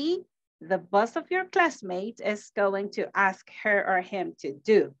maybe the boss of your classmate is going to ask her or him to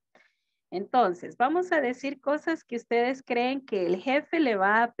do. Entonces, vamos a decir cosas que ustedes creen que el jefe le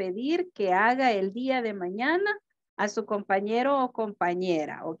va a pedir que haga el día de mañana a su compañero o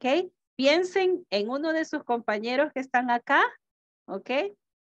compañera, ¿ok? Piensen en uno de sus compañeros que están acá, ¿ok?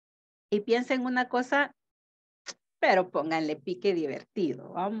 Y piensen una cosa, pero pónganle pique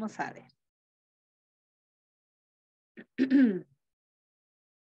divertido. Vamos a ver.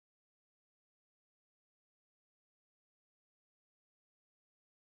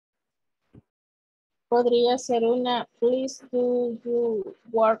 Podría ser una, please do your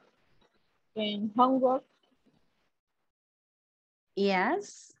work and homework.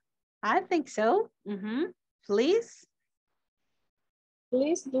 Yes, I think so. Please.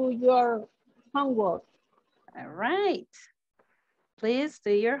 Please do your homework. All right. Please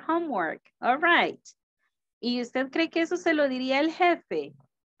do your homework. All right. ¿Y usted cree que eso se lo diría el jefe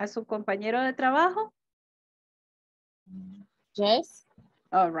a su compañero de trabajo? Yes.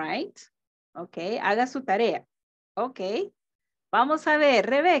 All right. Ok, haga su tarea. Ok. Vamos a ver,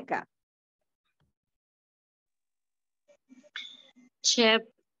 Rebeca. Check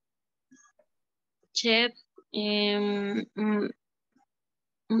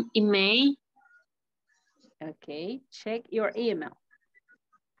email. Ok, check your email.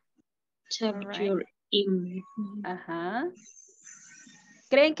 Check All right. your email. Ajá.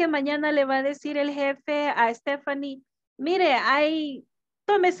 ¿Creen que mañana le va a decir el jefe a Stephanie, mire, ahí,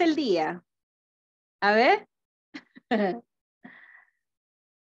 tómese el día? A ver.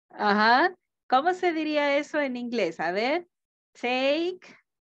 Ajá. ¿Cómo se diría eso en inglés? A ver. Take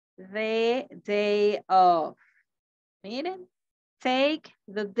the day off. Miren. Take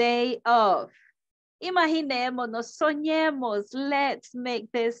the day off. Imaginémonos, soñemos. Let's make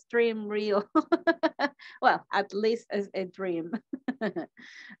this dream real. Well, at least as a dream.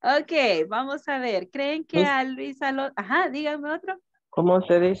 Ok, vamos a ver. ¿Creen que a Luisa lo... Ajá, díganme otro. ¿Cómo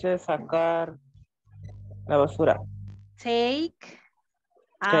se dice sacar la basura? Take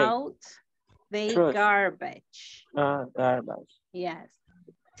out the Trash. garbage. Garbage. Yes.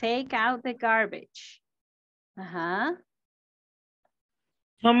 Take out the garbage. Ajá.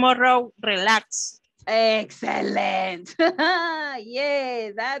 Tomorrow, relax. Excellent.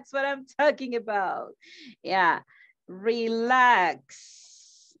 Yeah, that's what I'm talking about. Yeah,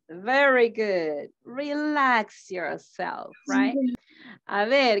 relax. Very good. Relax yourself, right? A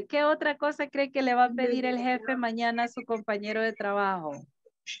ver, ¿qué otra cosa cree que le va a pedir el jefe mañana a su compañero de trabajo?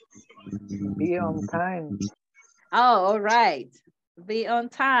 Be on time. Oh, all right. Be on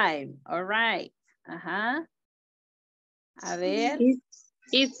time. All right. Ajá. A ver.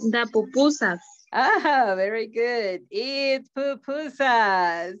 It's the pupusas. Ah, very good. Eat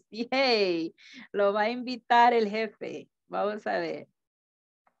pupusas. Yay. Lo va a invitar el jefe. Vamos a ver.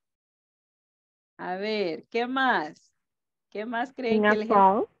 A ver, ¿qué más? ¿Qué más creen Sing que a el jefe?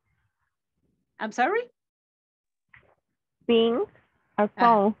 song. I'm sorry? Sing a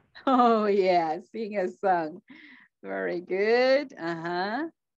song. Oh, yeah. Sing a song. Very good.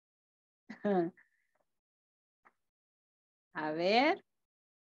 Ajá. A ver.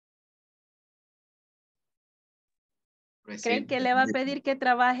 ¿Creen que le va a pedir que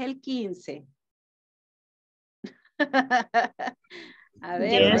trabaje el 15? A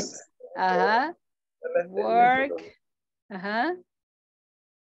ver. Yes. Ajá. Work. Ajá.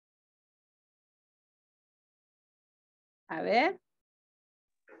 A ver.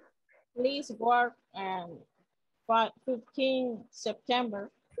 Please work 15 September.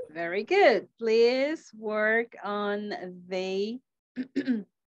 Very good. Please work on the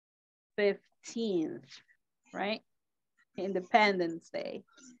 15th, right? Independence Day.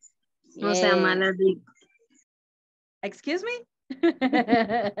 No sea mala. Excuse me?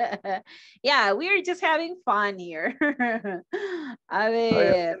 Yeah, we're just having fun here. A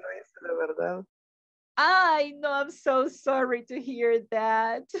ver. Ay, no, I'm so sorry to hear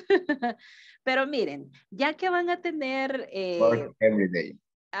that. Pero miren, ya que van a tener... Work every day.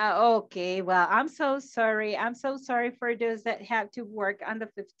 Okay, well, I'm so sorry. I'm so sorry for those that have to work on the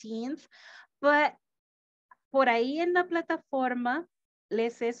 15th. But por ahí en la plataforma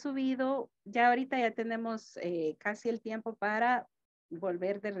les he subido, ya ahorita ya tenemos casi el tiempo para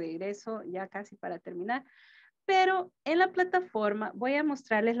volver de regreso, ya casi para terminar. Pero en la plataforma, voy a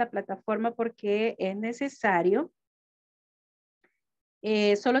mostrarles la plataforma porque es necesario.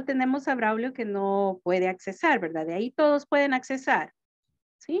 Solo tenemos a Braulio que no puede accesar, ¿verdad? De ahí todos pueden accesar.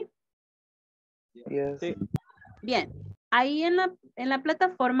 ¿Sí? Yes. Sí. Bien. Ahí en la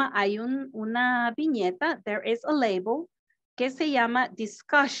plataforma hay una viñeta, there is a label, que se llama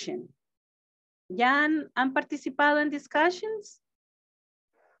discussion. ¿Ya han participado en discussions?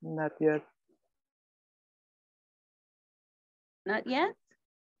 Not yet. Not yet?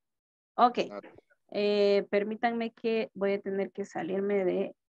 Ok. Permítanme que voy a tener que salirme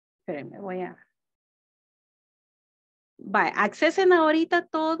de... Espérenme, voy a... Vaya, accesen ahorita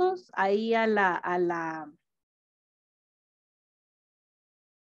todos ahí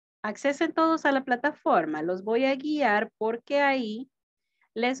accesen todos a la plataforma. Los voy a guiar porque ahí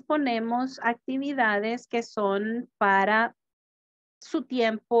les ponemos actividades que son para su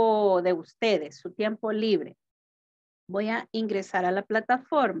tiempo de ustedes, su tiempo libre. Voy a ingresar a la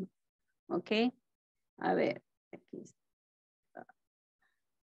plataforma. ¿Ok? A ver, aquí está.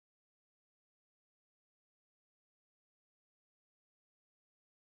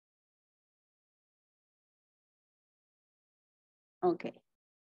 Ok.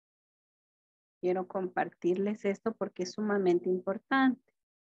 Quiero compartirles esto porque es sumamente importante.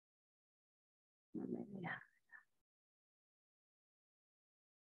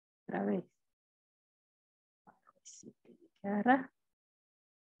 Otra vez.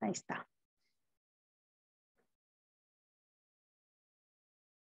 Ahí está.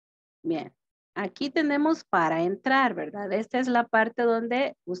 Bien. Aquí tenemos para entrar, ¿verdad? Esta es la parte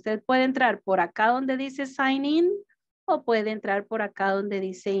donde usted puede entrar por acá donde dice sign in o puede entrar por acá donde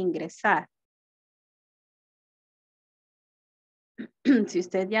dice ingresar. Si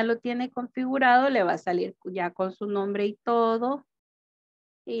usted ya lo tiene configurado, le va a salir ya con su nombre y todo.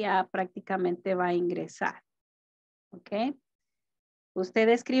 Y ya prácticamente va a ingresar. ¿Ok? Usted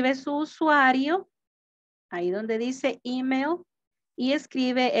escribe su usuario, ahí donde dice email, y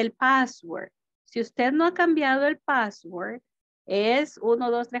escribe el password. Si usted no ha cambiado el password, es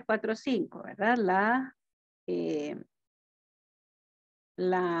 1, 2, 3, 4, 5, ¿verdad?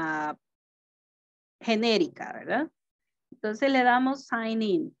 La genérica, ¿verdad? Entonces le damos sign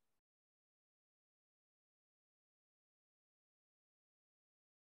in.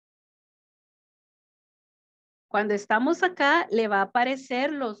 Cuando estamos acá, le va a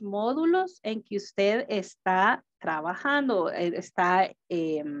aparecer los módulos en que usted está trabajando, está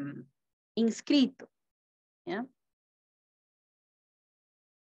inscrito. ¿Ya?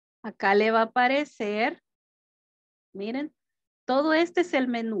 Acá le va a aparecer, miren, todo este es el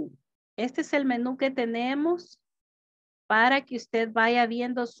menú. Este es el menú que tenemos para que usted vaya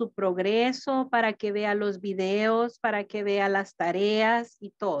viendo su progreso, para que vea los videos, para que vea las tareas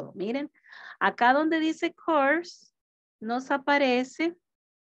y todo. Miren, acá donde dice course, nos aparece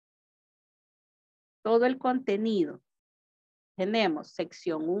todo el contenido. Tenemos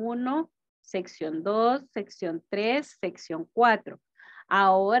sección 1, sección 2, sección 3, sección 4.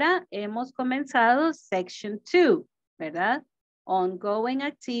 Ahora hemos comenzado section 2, ¿verdad? Ongoing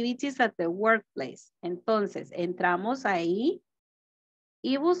activities at the workplace. Entonces, entramos ahí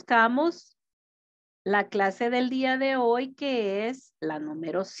y buscamos la clase del día de hoy, que es la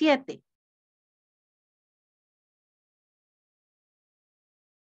número 7.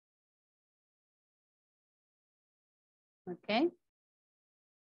 Ok.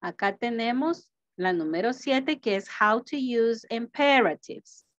 Acá tenemos la número 7, que es How to Use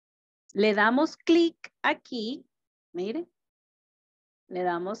Imperatives. Le damos clic aquí, mire. Le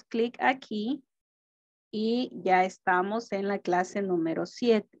damos clic aquí y ya estamos en la clase número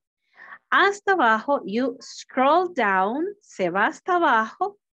 7. Hasta abajo, you scroll down, se va hasta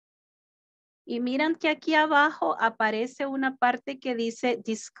abajo y miran que aquí abajo aparece una parte que dice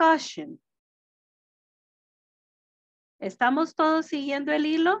discussion. ¿Estamos todos siguiendo el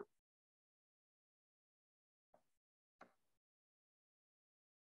hilo?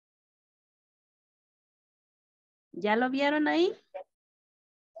 ¿Ya lo vieron ahí?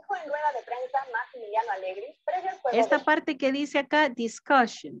 En rueda de prensa, Maximiliano Alegri, previo al juego Esta parte que dice acá,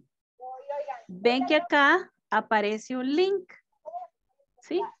 discussion. Ven que acá aparece un link.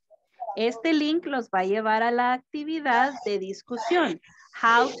 ¿Sí? Este link los va a llevar a la actividad de discusión.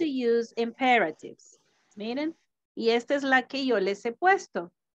 How to use imperatives. Miren, y esta es la que yo les he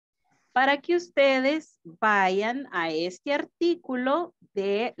puesto. Para que ustedes vayan a este artículo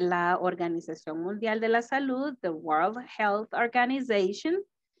de la Organización Mundial de la Salud, the World Health Organization,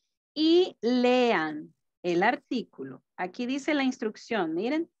 y lean el artículo. Aquí dice la instrucción,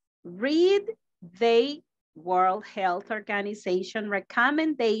 miren. Read the World Health Organization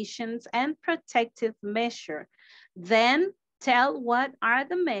recommendations and protective measure. Then tell what are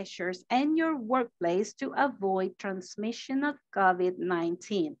the measures in your workplace to avoid transmission of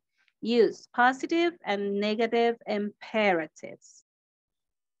COVID-19. Use positive and negative imperatives.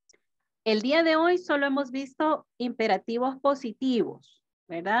 El día de hoy solo hemos visto imperativos positivos,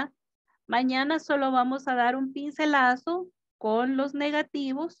 ¿verdad? Mañana solo vamos a dar un pincelazo con los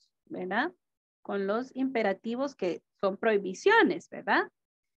negativos, ¿verdad? Con los imperativos que son prohibiciones, ¿verdad?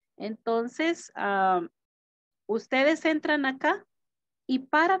 Entonces, ustedes entran acá y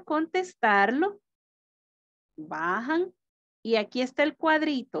para contestarlo, bajan y aquí está el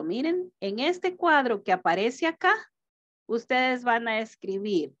cuadrito. Miren, en este cuadro que aparece acá, ustedes van a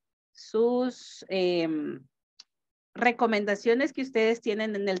escribir sus recomendaciones que ustedes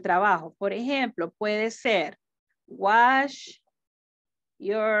tienen en el trabajo. Por ejemplo, puede ser wash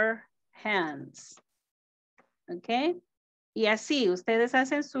your hands. ¿Ok? Y así ustedes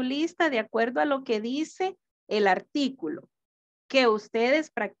hacen su lista de acuerdo a lo que dice el artículo que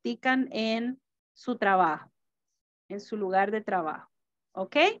ustedes practican en su trabajo, en su lugar de trabajo.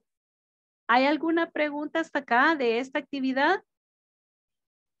 ¿Ok? ¿Hay alguna pregunta hasta acá de esta actividad?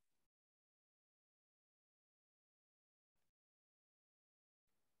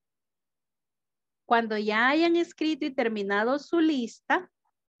 Cuando ya hayan escrito y terminado su lista,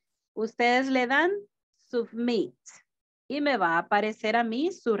 ustedes le dan submit y me va a aparecer a mí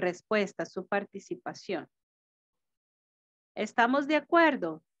su respuesta, su participación. ¿Estamos de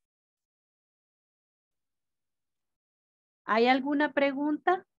acuerdo? ¿Hay alguna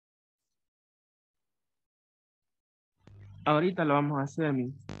pregunta? Ahorita lo vamos a hacer,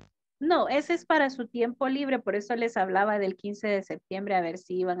 mi. No, ese es para su tiempo libre, por eso les hablaba del 15 de septiembre, a ver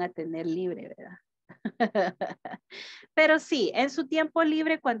si iban a tener libre, ¿verdad? Pero sí, en su tiempo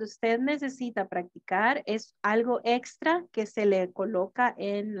libre, cuando usted necesita practicar, es algo extra que se le coloca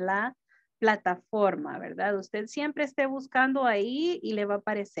en la plataforma, ¿verdad? Usted siempre esté buscando ahí y le va a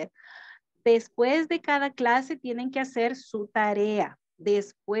aparecer. Después de cada clase tienen que hacer su tarea.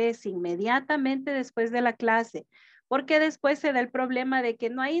 Después, inmediatamente después de la clase. Porque después se da el problema de que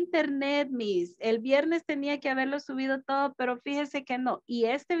no hay internet, Miss. El viernes tenía que haberlo subido todo, pero fíjese que no. Y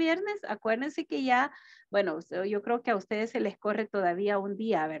este viernes, acuérdense que ya, bueno, yo creo que a ustedes se les corre todavía un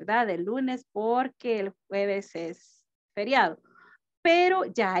día, ¿verdad? El lunes, porque el jueves es feriado. Pero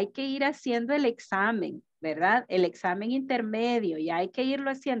ya hay que ir haciendo el examen, ¿verdad? El examen intermedio, ya hay que irlo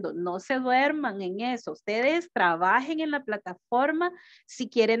haciendo. No se duerman en eso. Ustedes trabajen en la plataforma. Si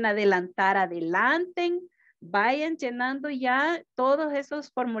quieren adelantar, adelanten. Vayan llenando ya todos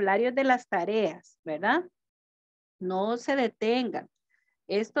esos formularios de las tareas, ¿verdad? No se detengan.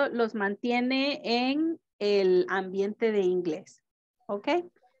 Esto los mantiene en el ambiente de inglés. ¿Ok?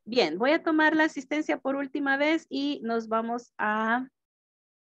 Bien, voy a tomar la asistencia por última vez y nos vamos a...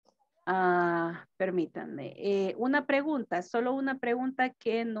 permítanme. Una pregunta, solo una pregunta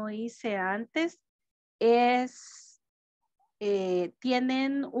que no hice antes es...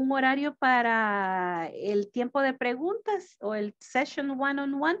 ¿tienen un horario para el tiempo de preguntas o el session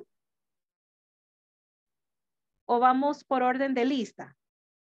one-on-one? ¿O vamos por orden de lista?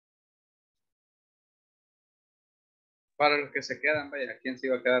 Para los que se quedan, vaya, ¿quién se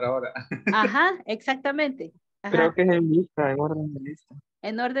iba a quedar ahora? Ajá, exactamente. Ajá. Creo que es en lista, en orden de lista.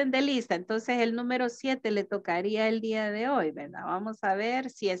 En orden de lista. Entonces el número 7 le tocaría el día de hoy, ¿verdad? Vamos a ver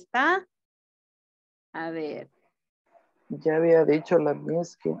si está. A ver. Ya había dicho la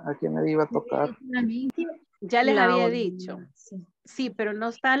Miss que a quién le iba a tocar. Ya les había Laura, dicho. sí. Sí, pero no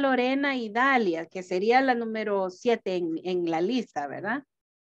está Lorena y Dalia, que sería la número 7 en la lista, ¿verdad?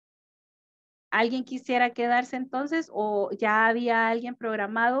 ¿Alguien quisiera quedarse entonces o ya había alguien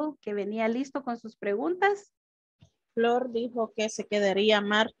programado que venía listo con sus preguntas? Flor dijo que se quedaría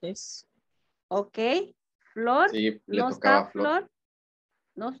martes. Ok. Flor, Sí, le ¿no tocaba está a Flor. Flor?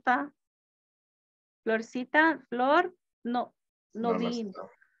 No está. Florcita, Flor, no No, no vino. está.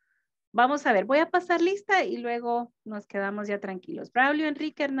 Vamos a ver, voy a pasar lista y luego nos quedamos ya tranquilos. Braulio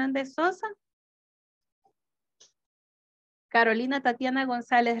Enrique Hernández Sosa. Carolina Tatiana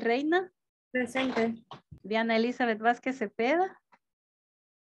González Reina. Presente. Diana Elizabeth Vázquez Cepeda.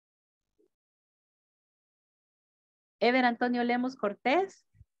 Ever Antonio Lemos Cortés.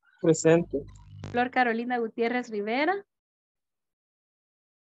 Presente. Flor Carolina Gutiérrez Rivera.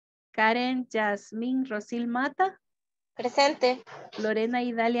 Karen Yasmín Rosil Mata. Presente. Lorena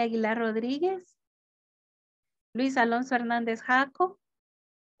Idalia Aguilar Rodríguez. Luis Alonso Hernández Jaco.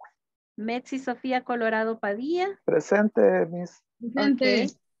 Metzi Sofía Colorado Padilla. Presente, Miss.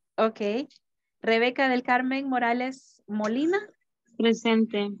 Ok, ok. Rebeca del Carmen Morales Molina.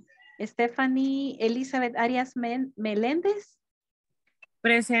 Presente. Stephanie Elizabeth Arias Meléndez.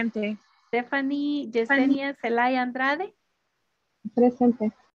 Presente. Stephanie Yesenia Celaya Andrade.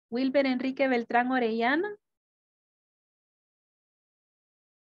 Presente. Wilber Enrique Beltrán Orellana.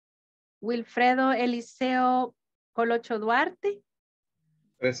 Wilfredo Eliseo Colocho Duarte.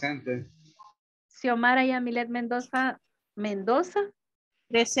 Presente. Xiomara Yamilet Mendoza.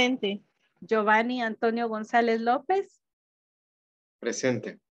 Presente. Giovanni Antonio González López.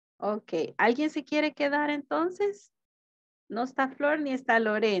 Presente. Ok, ¿alguien se quiere quedar entonces? No está Flor ni está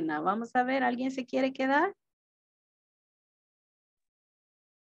Lorena. Vamos a ver, ¿alguien se quiere quedar?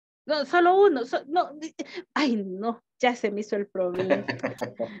 No, solo uno. No. Ay, no, ya se me hizo el problema.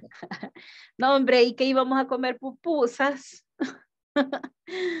 No, hombre, ¿y qué íbamos a comer pupusas?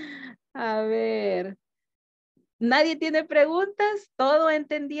 A ver. ¿Nadie tiene preguntas? ¿Todo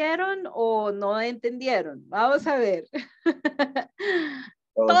entendieron o no entendieron? Vamos a ver.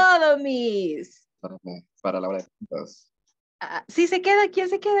 Todos Todo, mis. para la hora de preguntas. ¿Sí se queda? ¿Quién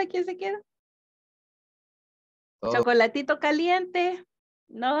se queda? ¿Quién se queda? Todos. Chocolatito caliente.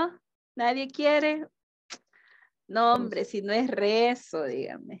 ¿No? ¿Nadie quiere? No, hombre, si no es rezo,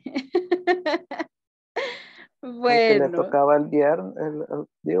 dígame. El que le Bueno, tocaba el viernes,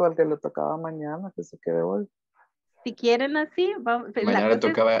 digo, el que le tocaba mañana, que se quede hoy. si quieren así, vamos. La Mañana le cosa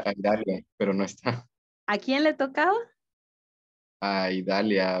es, tocaba a Idalia, pero no está. ¿a quién le tocaba? A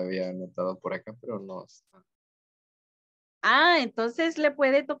Idalia había anotado por acá, pero no está. Ah, entonces le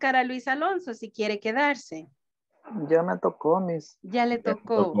puede tocar a Luis Alonso si quiere quedarse. Ya me tocó, Miss. Ya le Ya le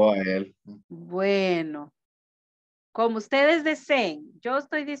tocó. tocó a él. Bueno, como ustedes deseen, yo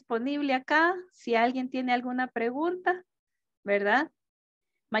estoy disponible acá. Si alguien tiene alguna pregunta, ¿verdad?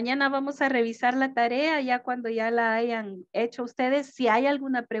 Mañana vamos a revisar la tarea ya cuando ya la hayan hecho ustedes. Si hay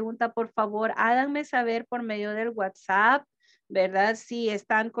alguna pregunta, por favor, háganme saber por medio del WhatsApp, ¿verdad? Si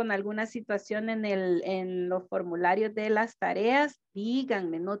están con alguna situación en los formularios de las tareas,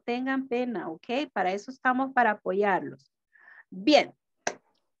 díganme, no tengan pena, ¿ok? Para eso estamos, para apoyarlos. Bien,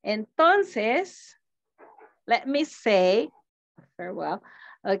 entonces, let me say farewell,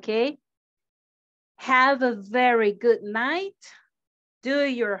 ¿ok? Have a very good night. Do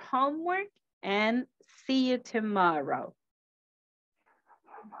your homework and see you tomorrow.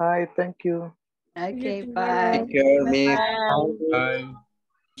 Hi, thank you. Okay, tomorrow. bye. Take care, Miss. Bye.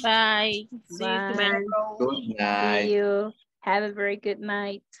 Bye. See you Bye. tomorrow. Good night. See you. Have a very good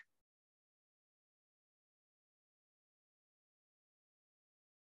night.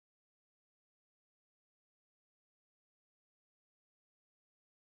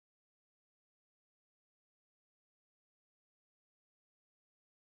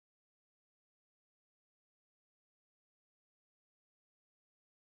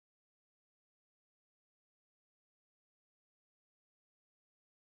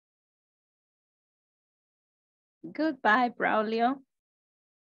 Goodbye, Braulio.